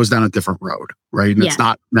 that goes down a different road, right? And it's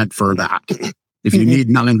not meant for that. If you need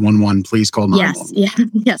 911, please call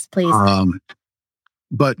 911. Yes, please.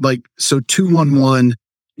 But so 211,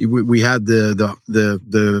 we had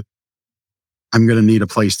the I'm going to need a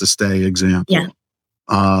place to stay example. Yeah.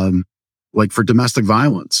 For domestic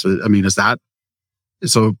violence, is that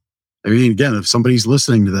so? Again, if somebody's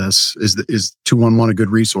listening to this, is 211 a good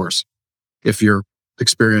resource if you're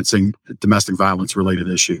experiencing domestic violence related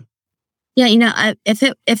issue? Yeah,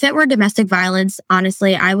 if it were domestic violence,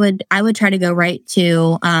 honestly, I would try to go right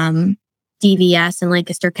to DVS in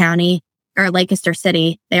Lancaster County or Lancaster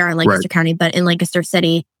City. They are in Lancaster County, but in Lancaster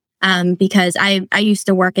City, because I used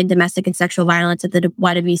to work in domestic and sexual violence at the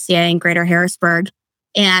YWCA in Greater Harrisburg.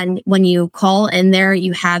 And when you call in there,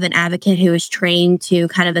 you have an advocate who is trained to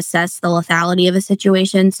kind of assess the lethality of a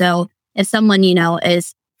situation. So if someone,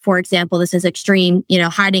 is, for example, this is extreme,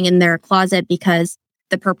 hiding in their closet because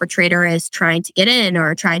the perpetrator is trying to get in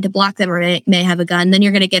or trying to block them or may have a gun, then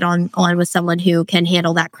you're going to get on with someone who can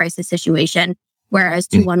handle that crisis situation. Whereas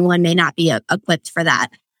 211 may not be equipped for that.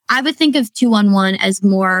 I would think of 211 as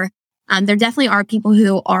more, there definitely are people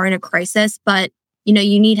who are in a crisis, but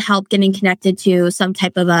you need help getting connected to some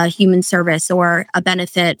type of a human service or a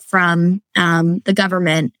benefit from the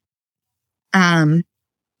government.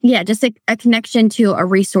 Just a connection to a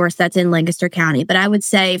resource that's in Lancaster County. But I would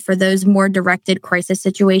say for those more directed crisis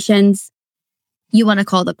situations, you want to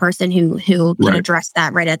call the person who can address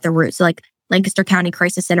that right at the root. So Lancaster County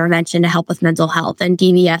Crisis Intervention to help with mental health and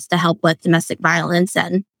DVS to help with domestic violence.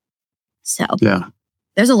 And so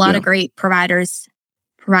there's a lot of great providers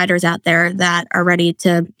out there that are ready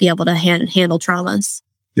to be able to handle traumas.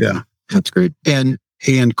 Yeah, that's great. And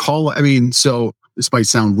call, so this might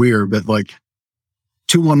sound weird, but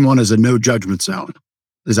 211 is a no judgment zone.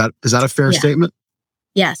 Is that a fair statement?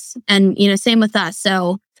 Yes. And, same with us.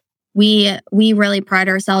 So we really pride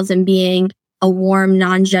ourselves in being a warm,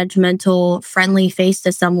 non-judgmental, friendly face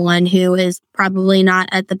to someone who is probably not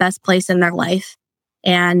at the best place in their life.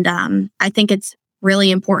 And I think it's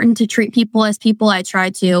really important to treat people as people. I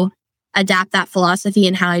try to adapt that philosophy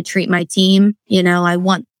in how I treat my team. You know, I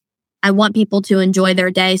want people to enjoy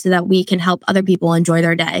their day so that we can help other people enjoy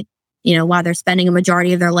their day, you know, while they're spending a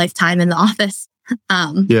majority of their lifetime in the office.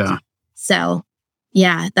 So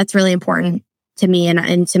yeah, that's really important to me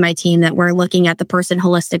and to my team, that we're looking at the person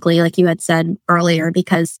holistically, like you had said earlier,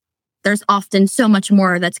 because there's often so much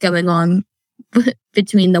more that's going on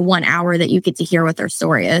between the 1 hour that you get to hear what their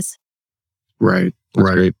story is. Right. That's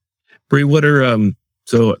great. Bree, what are,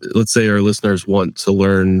 so let's say our listeners want to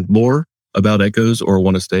learn more about Echoes or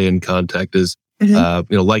want to stay in contact. Is,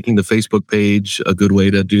 liking the Facebook page a good way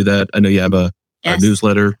to do that? I know you have a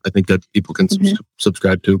newsletter, I think, that people can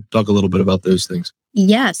subscribe to. Talk a little bit about those things.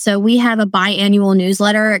 Yeah. So we have a biannual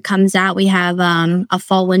newsletter. It comes out. We have a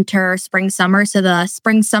fall, winter, spring, summer. So the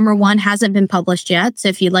spring, summer one hasn't been published yet. So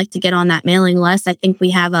if you'd like to get on that mailing list, I think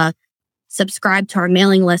we have a subscribe to our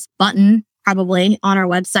mailing list button probably on our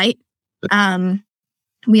website.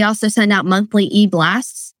 We also send out monthly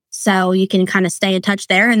e-blasts, so you can kind of stay in touch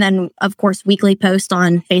there. And then, of course, weekly post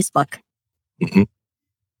on Facebook. Mm-hmm.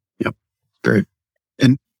 Yep. Great.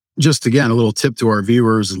 And just again, a little tip to our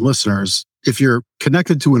viewers and listeners: if you're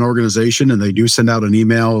connected to an organization and they do send out an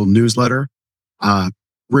email newsletter,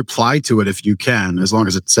 reply to it if you can, as long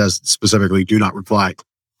as it says specifically do not reply.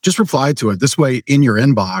 Just reply to it. This way, in your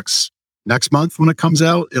inbox next month when it comes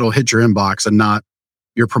out, it'll hit your inbox and not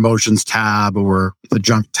your promotions tab or the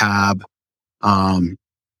junk tab.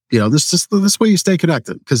 This way you stay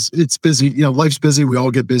connected, because it's busy. You know, life's busy. We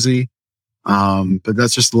all get busy. But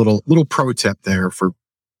that's just a little pro tip there for,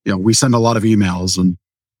 we send a lot of emails, and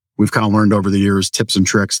we've kind of learned over the years tips and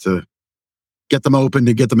tricks to get them open,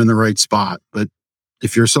 to get them in the right spot. But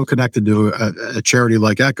if you're so connected to a charity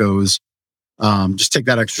like Echoes, just take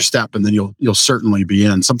that extra step, and then you'll certainly be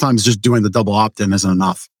in. Sometimes just doing the double opt-in isn't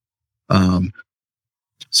enough.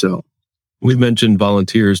 So we've mentioned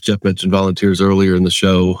volunteers. Jeff mentioned volunteers earlier in the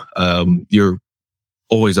show. You're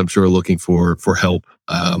always, I'm sure, looking for help.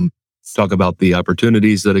 Talk about the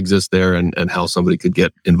opportunities that exist there and how somebody could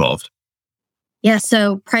get involved. Yeah,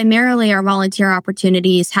 so primarily our volunteer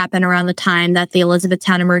opportunities happen around the time that the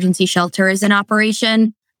Elizabethtown Emergency Shelter is in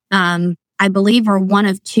operation. I believe we're one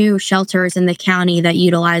of 2 shelters in the county that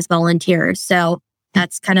utilize volunteers. So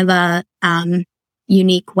that's kind of a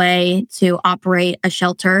unique way to operate a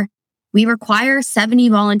shelter. We require 70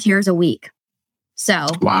 volunteers a week. So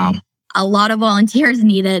wow, a lot of volunteers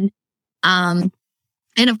needed.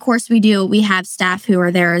 And of course we have staff who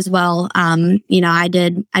are there as well. I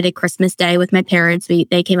did Christmas Day with my parents.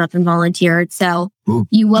 They came up and volunteered. So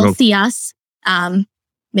you will see us,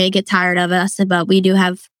 may get tired of us, but we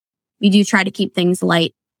do try to keep things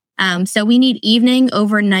light. So we need evening,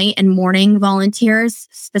 overnight, and morning volunteers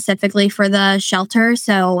specifically for the shelter.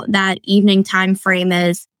 So that evening time frame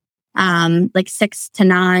is like 6 to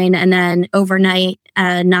 9, and then overnight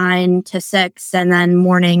 9 to 6, and then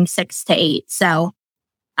morning 6 to 8. So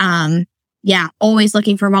always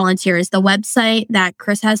looking for volunteers. The website that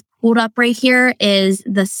Chris has pulled up right here is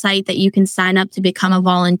the site that you can sign up to become a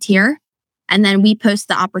volunteer. And then we post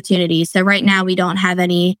the opportunities. So right now we don't have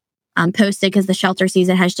any posted because the shelter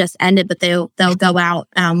season has just ended, but they'll go out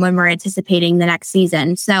when we're anticipating the next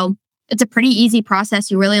season. So it's a pretty easy process.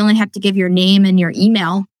 You really only have to give your name and your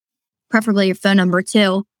email, preferably your phone number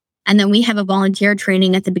too. And then we have a volunteer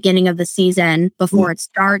training at the beginning of the season before it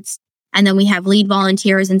starts. And then we have lead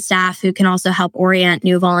volunteers and staff who can also help orient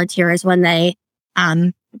new volunteers when they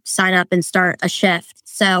sign up and start a shift.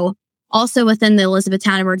 So also within the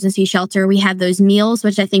Elizabethtown Emergency Shelter, we have those meals,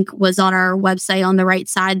 which I think was on our website on the right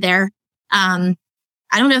side there. I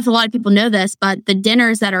don't know if a lot of people know this, but the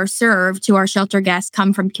dinners that are served to our shelter guests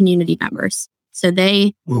come from community members. So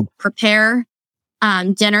they prepare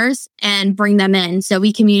dinners and bring them in. So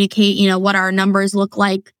we communicate, what our numbers look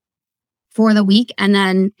like for the week, and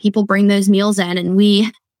then people bring those meals in, and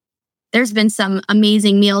there's been some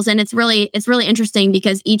amazing meals, and it's really interesting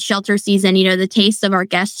because each shelter season, the taste of our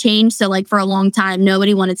guests change. So like for a long time,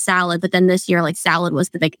 nobody wanted salad, but then this year, like salad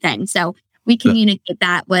was the big thing. So we communicate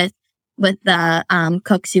that with the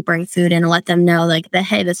cooks who bring food in and let them know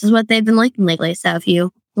hey, this is what they've been liking lately. So if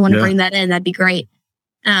you want to bring that in, that'd be great.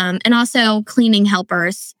 And also cleaning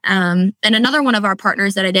helpers. And another one of our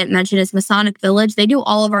partners that I didn't mention is Masonic Village. They do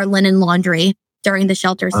all of our linen laundry during the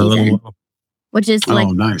shelter season, which is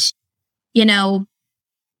nice.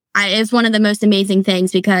 It's one of the most amazing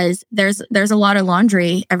things because there's a lot of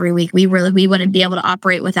laundry every week. We wouldn't be able to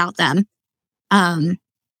operate without them.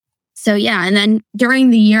 So yeah, and then during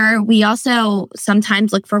the year, we also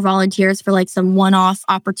sometimes look for volunteers for like some one-off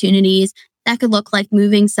opportunities. That could look like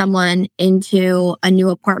moving someone into a new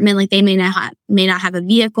apartment. Like they may not have a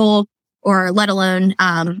vehicle, or let alone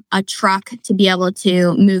a truck to be able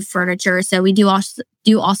to move furniture. So we do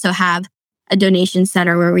also have a donation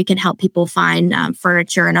center where we can help people find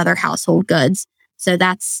furniture and other household goods. So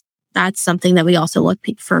that's something that we also look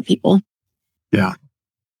for people. Yeah.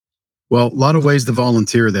 Well, a lot of ways to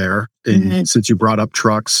volunteer there. And since you brought up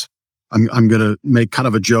trucks, I'm going to make kind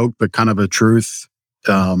of a joke, but kind of a truth.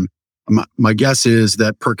 My guess is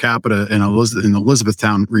that per capita in the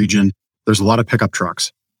Elizabethtown region, there's a lot of pickup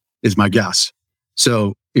trucks, is my guess.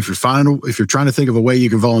 So if you're trying to think of a way you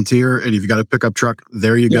can volunteer, and if you got a pickup truck,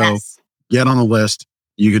 there you go. Yes. Get on the list.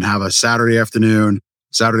 You can have a Saturday afternoon,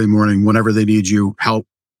 Saturday morning, whenever they need you, help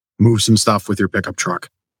move some stuff with your pickup truck.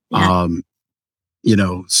 Yeah.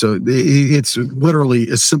 So it's literally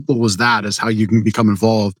as simple as that, as how you can become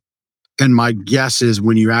involved. And my guess is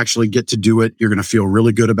when you actually get to do it, you're going to feel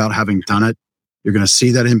really good about having done it. You're going to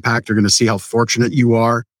see that impact. You're going to see how fortunate you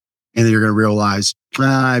are. And then you're going to realize,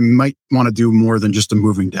 I might want to do more than just a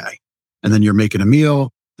moving day. And then you're making a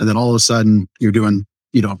meal. And then all of a sudden you're doing,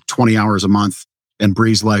 20 hours a month, and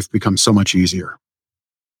Bree's life becomes so much easier.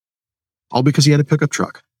 All because he had a pickup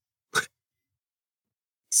truck.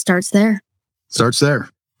 Starts there,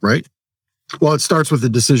 right? Well, it starts with the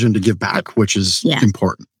decision to give back, which is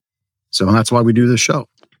important. So that's why we do this show.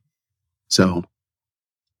 So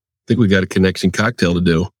I think we got a connection cocktail to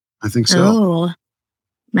do. I think so. Oh,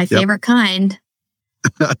 my favorite kind.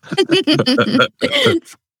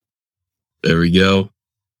 There we go.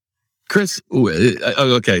 Chris,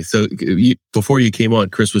 okay. So before you came on,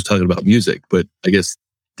 Chris was talking about music, but I guess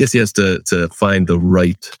he has to find the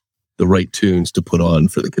right tunes to put on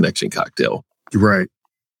for the connection cocktail. Right.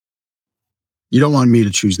 You don't want me to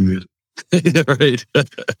choose the music. Right.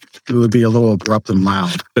 It would be a little abrupt and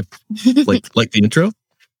loud. like the intro?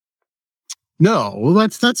 No, well,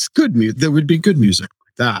 that's good music. There would be good music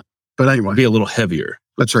like that. But anyway. It'd be a little heavier.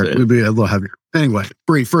 That's right. It would be a little heavier. Anyway,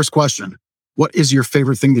 Bree, first question. What is your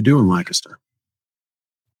favorite thing to do in Lancaster?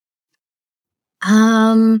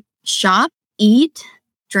 Shop, eat,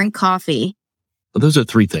 drink coffee. Well, those are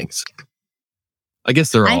three things. I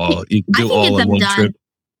guess you can do all in one trip.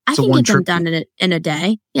 I can get them done in a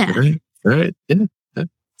day. Yeah. Right. Yeah.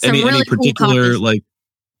 Any particular like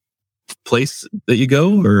place that you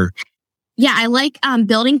go, or? Yeah, I like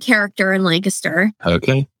building character in Lancaster.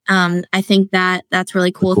 Okay. I think that's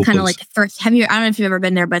really cool. It's kind of like thrift. I don't know if you've ever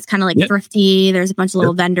been there, but it's kind of like thrifty. There's a bunch of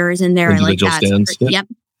little vendors in there. I like that. Stands. Yep.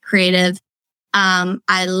 Creative.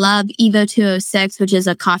 I love Evo 206, which is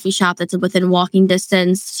a coffee shop that's within walking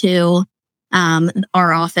distance to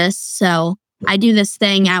our office. So I do this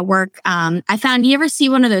thing at work. I found, you ever see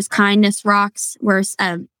one of those kindness rocks where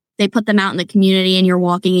they put them out in the community and you're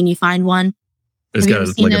walking and you find one? It's got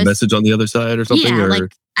like a message on the other side or something? Yeah,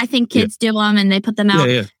 like I think kids do them and they put them out.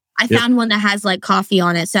 Yeah. I found one that has like coffee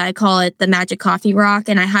on it. So I call it the Magic Coffee Rock,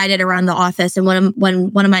 and I hide it around the office. And when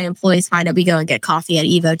one of my employees find it, we go and get coffee at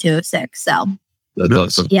Evo 206. So that's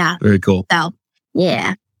awesome. Yeah. Very cool. So,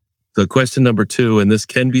 yeah. So question number 2, and this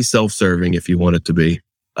can be self-serving if you want it to be.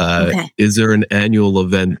 Okay. Is there an annual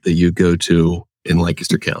event that you go to in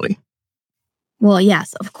Lancaster County? Well,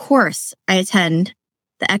 yes, of course. I attend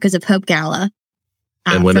the Echoes of Hope Gala.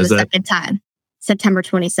 And when for is the that? second time, September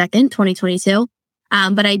 22nd, 2022.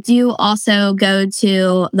 But I do also go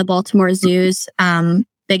to the Baltimore Zoo's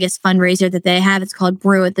biggest fundraiser that they have. It's called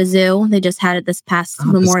Brew at the Zoo. They just had it this past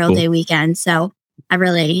Memorial Day weekend. So I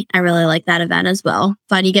really like that event as well.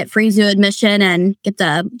 Fun. You get free zoo admission and get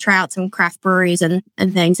to try out some craft breweries and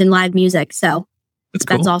things and live music. So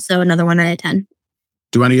that's also another one I attend.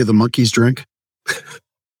 Do any of the monkeys drink?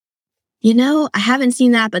 I haven't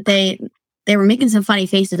seen that, but they were making some funny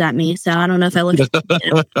faces at me. So I don't know if I looked.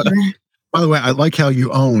 By the way, I like how you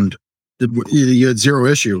you had zero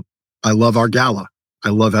issue. I love our gala. I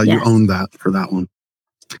love how you owned that for that one.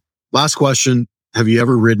 Last question. Have you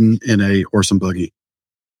ever ridden in a horse and buggy?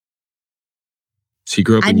 So you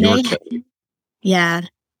grew up in York County? Yeah.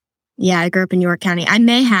 Yeah, I grew up in York County. I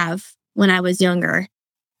may have when I was younger.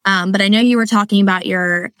 But I know you were talking about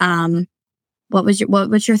your,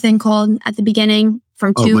 what's your thing called at the beginning?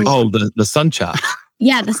 The Sun Chop.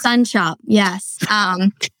 Yeah, the Sun Chop. Yes.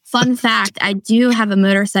 Fun fact, I do have a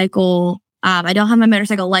motorcycle. I don't have my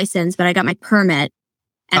motorcycle license, but I got my permit.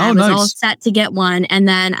 And I was all set to get one. And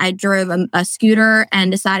then I drove a scooter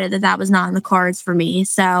and decided that was not in the cards for me.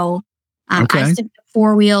 So I stick to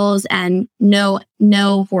 4 wheels and no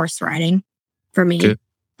horse riding for me. Okay.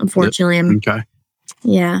 Unfortunately. Okay.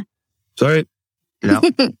 Yeah. Sorry. Yeah.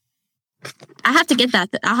 I have to get that.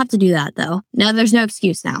 I'll have to do that though. No, there's no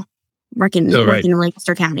excuse now. Working in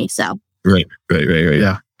Lancaster County. So Right.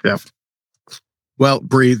 Yeah. Well,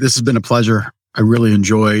 Bree, this has been a pleasure. I really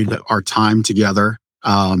enjoyed our time together.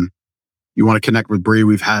 You want to connect with Bree?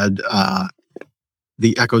 We've had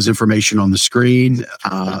the Echoes information on the screen.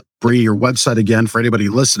 Bree, your website again for anybody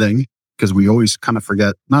listening, because we always kind of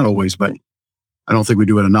forget, not always, but I don't think we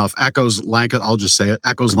do it enough. I'll just say it.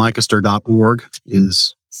 EchoesLancaster.org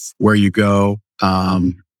is where you go.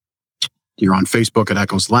 You're on Facebook at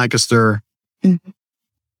Echoes Lancaster. Mm-hmm.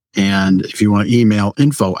 And if you want to email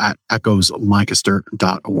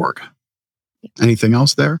info@echoeslancaster.org. Anything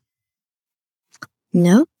else there?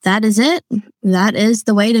 no, that is it. That is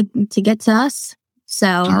the way to get to us. So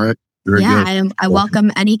All right. Very good. I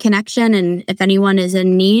welcome any connection, and if anyone is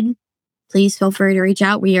in need, please feel free to reach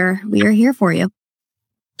out. We are here for you.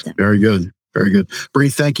 Very good. Very good. Bree,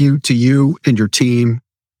 thank you to you and your team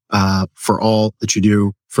for all that you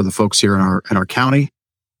do for the folks here in our county.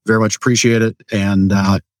 Very much appreciate it. And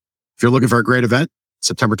if you're looking for a great event,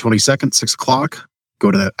 September 22nd, 6:00, go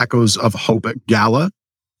to the Echoes of Hope Gala.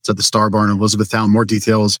 It's at the Star Barn in Elizabethtown. More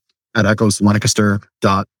details at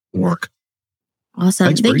echoeslancaster.org. Awesome.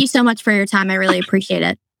 Thanks, Thank Bree. you so much for your time. I really appreciate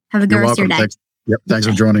it. Have a good You're rest of your welcome. day. Thanks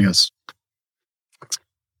for joining us.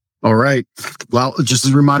 All right. Well, just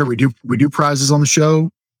as a reminder, we do prizes on the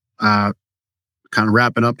show. Kind of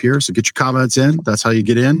wrapping up here. So get your comments in. That's how you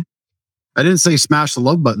get in. I didn't say smash the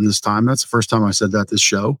love button this time. That's the first time I said that this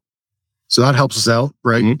show. So that helps us out,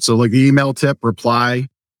 right? Mm-hmm. So like the email tip, reply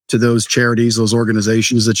to those charities, those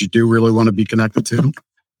organizations that you do really want to be connected to,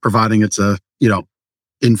 providing it's a,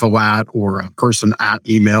 info at or a person at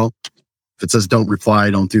email. If it says don't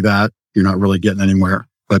reply, don't do that. You're not really getting anywhere,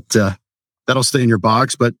 but that'll stay in your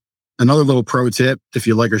box. But another little pro tip, if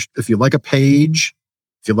you like a page,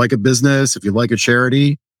 if you like a business, if you like a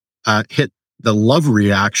charity, hit the love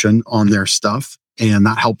reaction on their stuff. And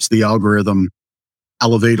that helps the algorithm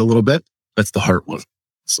elevate a little bit. That's the heart one.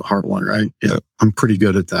 It's the hard one, right? Yeah. I'm pretty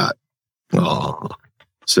good at that. Oh,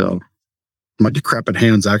 So my decrepit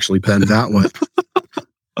hands actually penned that one.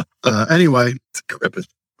 Anyway, decrepit.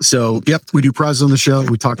 so yep, we do prizes on the show.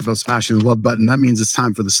 We talked about smashing the love button. That means it's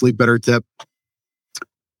time for the Sleep Better tip.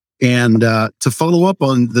 And to follow up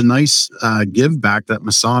on the nice give back that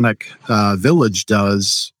Masonic Village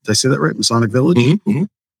does, did I say that right? Masonic Village Mm-hmm.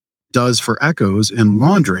 does for Echoes and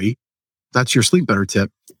laundry. That's your Sleep Better tip.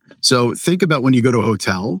 So think about when you go to a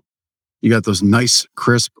hotel, you got those nice,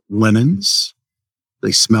 crisp linens.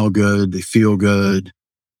 They smell good. They feel good.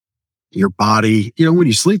 Your body, when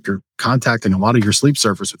you sleep, you're contacting a lot of your sleep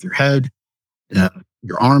surface with your head,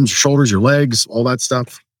 your arms, your shoulders, your legs, all that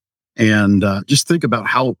stuff. And just think about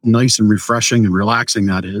how nice and refreshing and relaxing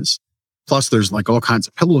that is. Plus, there's like all kinds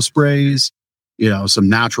of pillow sprays, some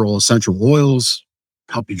natural essential oils,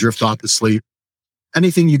 help you drift off to sleep.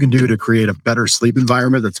 Anything you can do to create a better sleep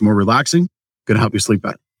environment that's more relaxing, going to help you sleep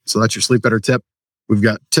better. So that's your Sleep Better tip. We've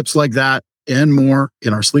got tips like that and more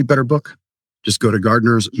in our Sleep Better book. Just go to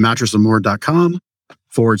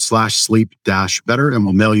gardnersmattressandmore.com/sleep-better and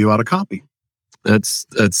we'll mail you out a copy. That's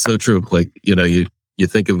so true. Like, you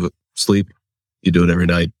think of sleep, you do it every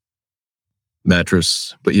night.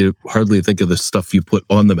 Mattress, but you hardly think of the stuff you put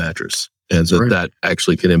on the mattress. And so that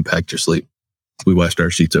actually can impact your sleep. We washed our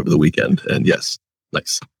sheets over the weekend, and yes,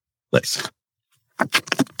 nice.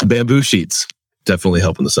 Bamboo sheets definitely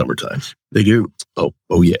help in the summertime. They do. Oh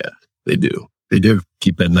yeah, they do. They do.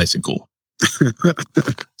 Keep that nice and cool.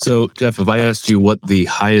 So, Jeff, if I asked you what the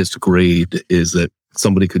highest grade is that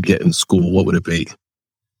somebody could get in school, what would it be?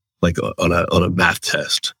 Like on a math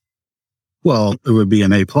test? Well, it would be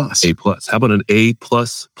an A+. A+. How about an A++++?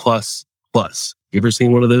 You ever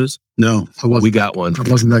seen one of those? No, We got one. I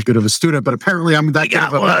wasn't that good of a student, but apparently I'm that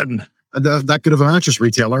good of a mattress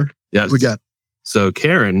retailer. Yes. We got. So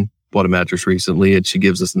Karen bought a mattress recently, and she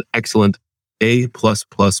gives us an excellent A+++,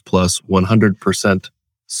 100%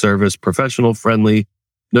 service, professional, friendly,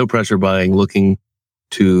 no pressure buying, looking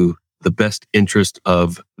to the best interest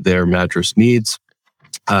of their mattress needs.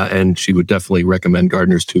 And she would definitely recommend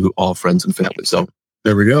Gardeners to all friends and family. So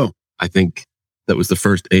There we go. I think that was the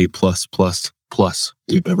first A+++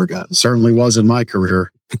 you've ever gotten. Certainly was in my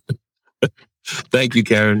career. Thank you,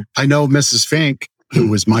 Karen. I know Mrs. Fink, who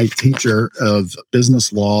was my teacher of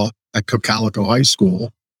business law at Cocalico High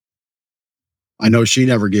School. I know she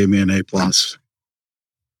never gave me an A+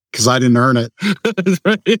 because I didn't earn it.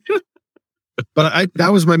 Right. But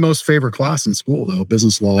that was my most favorite class in school, though.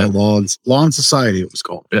 Business law, law and society, it was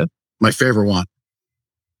called. Yeah. My favorite one.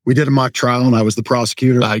 We did a mock trial and I was the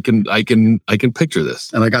prosecutor. I can picture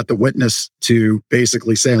this. And I got the witness to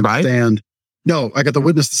basically say on the stand, No, I got the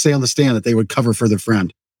witness to say on the stand that they would cover for their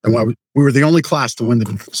friend. And we were the only class to win the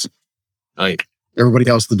defense. Nice. Everybody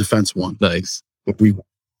else, the defense won. Nice. But we won.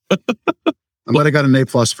 I might have got an A+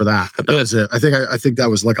 for that. That was it. I think that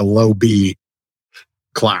was like a low B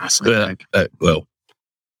class. I think. Well,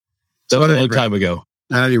 that was a long time ago.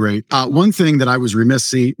 At any rate, one thing that I was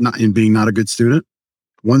remiss in being not a good student,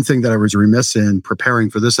 one thing that I was remiss in preparing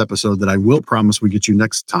for this episode that I will promise we get you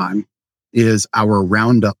next time is our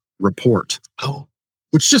Roundup report. Oh,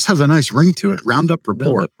 which just has a nice ring to it. Roundup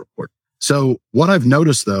report. So what I've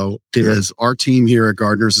noticed though is our team here at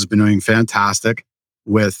Gardeners has been doing fantastic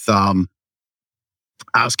with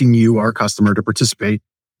asking you, our customer, to participate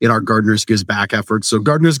in our Gardeners Gives Back efforts. So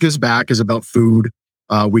Gardeners Gives Back is about food.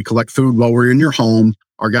 We collect food while we're in your home.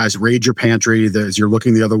 Our guys raid your pantry. As you're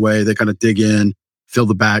looking the other way, they kind of dig in, fill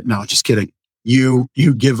the bag. No, just kidding. You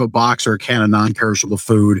give a box or a can of non-perishable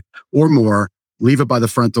food or more, leave it by the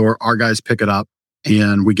front door. Our guys pick it up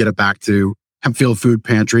and we get it back to Hempfield Food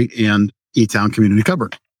Pantry and E-Town Community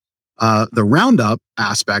Cupboard. The Roundup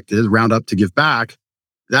aspect is Roundup to Give Back.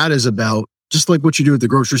 That is about just like what you do at the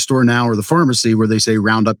grocery store now or the pharmacy where they say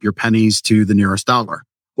round up your pennies to the nearest dollar.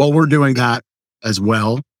 Well, we're doing that as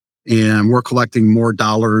well. And we're collecting more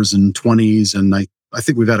dollars and 20s. And I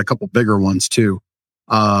think we've had a couple bigger ones too.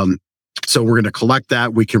 So we're going to collect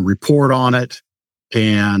that. We can report on it.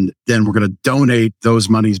 And then we're going to donate those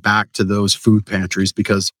monies back to those food pantries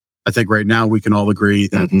because I think right now we can all agree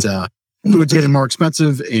that food's getting more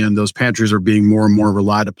expensive and those pantries are being more and more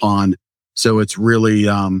relied upon. So it's really,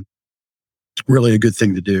 really a good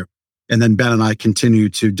thing to do. And then Ben and I continue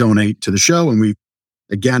to donate to the show. And we're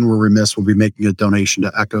remiss. We'll be making a donation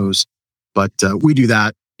to Echoes, but we do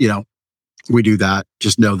that. We do that.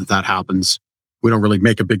 Just know that happens. We don't really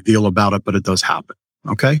make a big deal about it, but it does happen.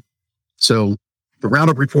 Okay. So the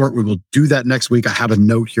Roundup report, we will do that next week. I have a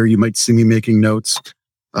note here. You might see me making notes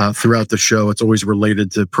throughout the show. It's always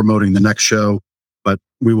related to promoting the next show, but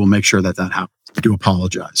we will make sure that happens. I do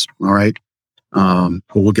apologize. All right. But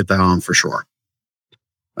we'll get that on for sure.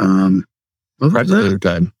 Prize later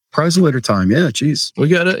time. Prize later time. Yeah. Geez. We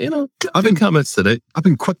got I've been comments today. I've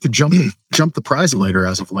been quick to jump the prize later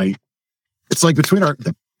as of late. It's like between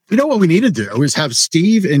what we need to do is have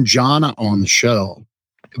Steve and Jonna on the show.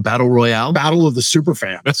 Battle Royale. Battle of the super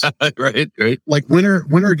fans. Right. Like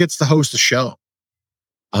winner gets to host a show.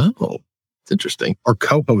 Oh, it's interesting. Or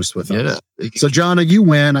co-host with us. Yeah. So Jonna, you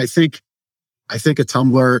win. I think a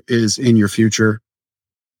tumbler is in your future.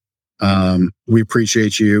 We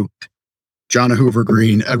appreciate you. Jonna Hoover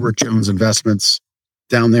Green, Edward Jones Investments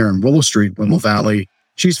down there in Willow Street, Willow Valley.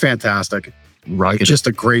 She's fantastic. Right. Just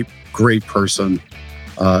a great, great person.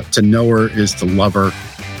 To know her is to love her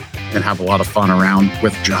and have a lot of fun around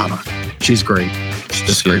with Jonna. She's great. She's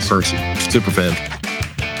just a great person. Super fan.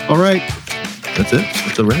 All right. That's it.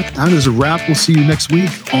 That's a wrap. That is a wrap. We'll see you next week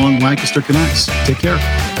on Lancaster Connects. Take care.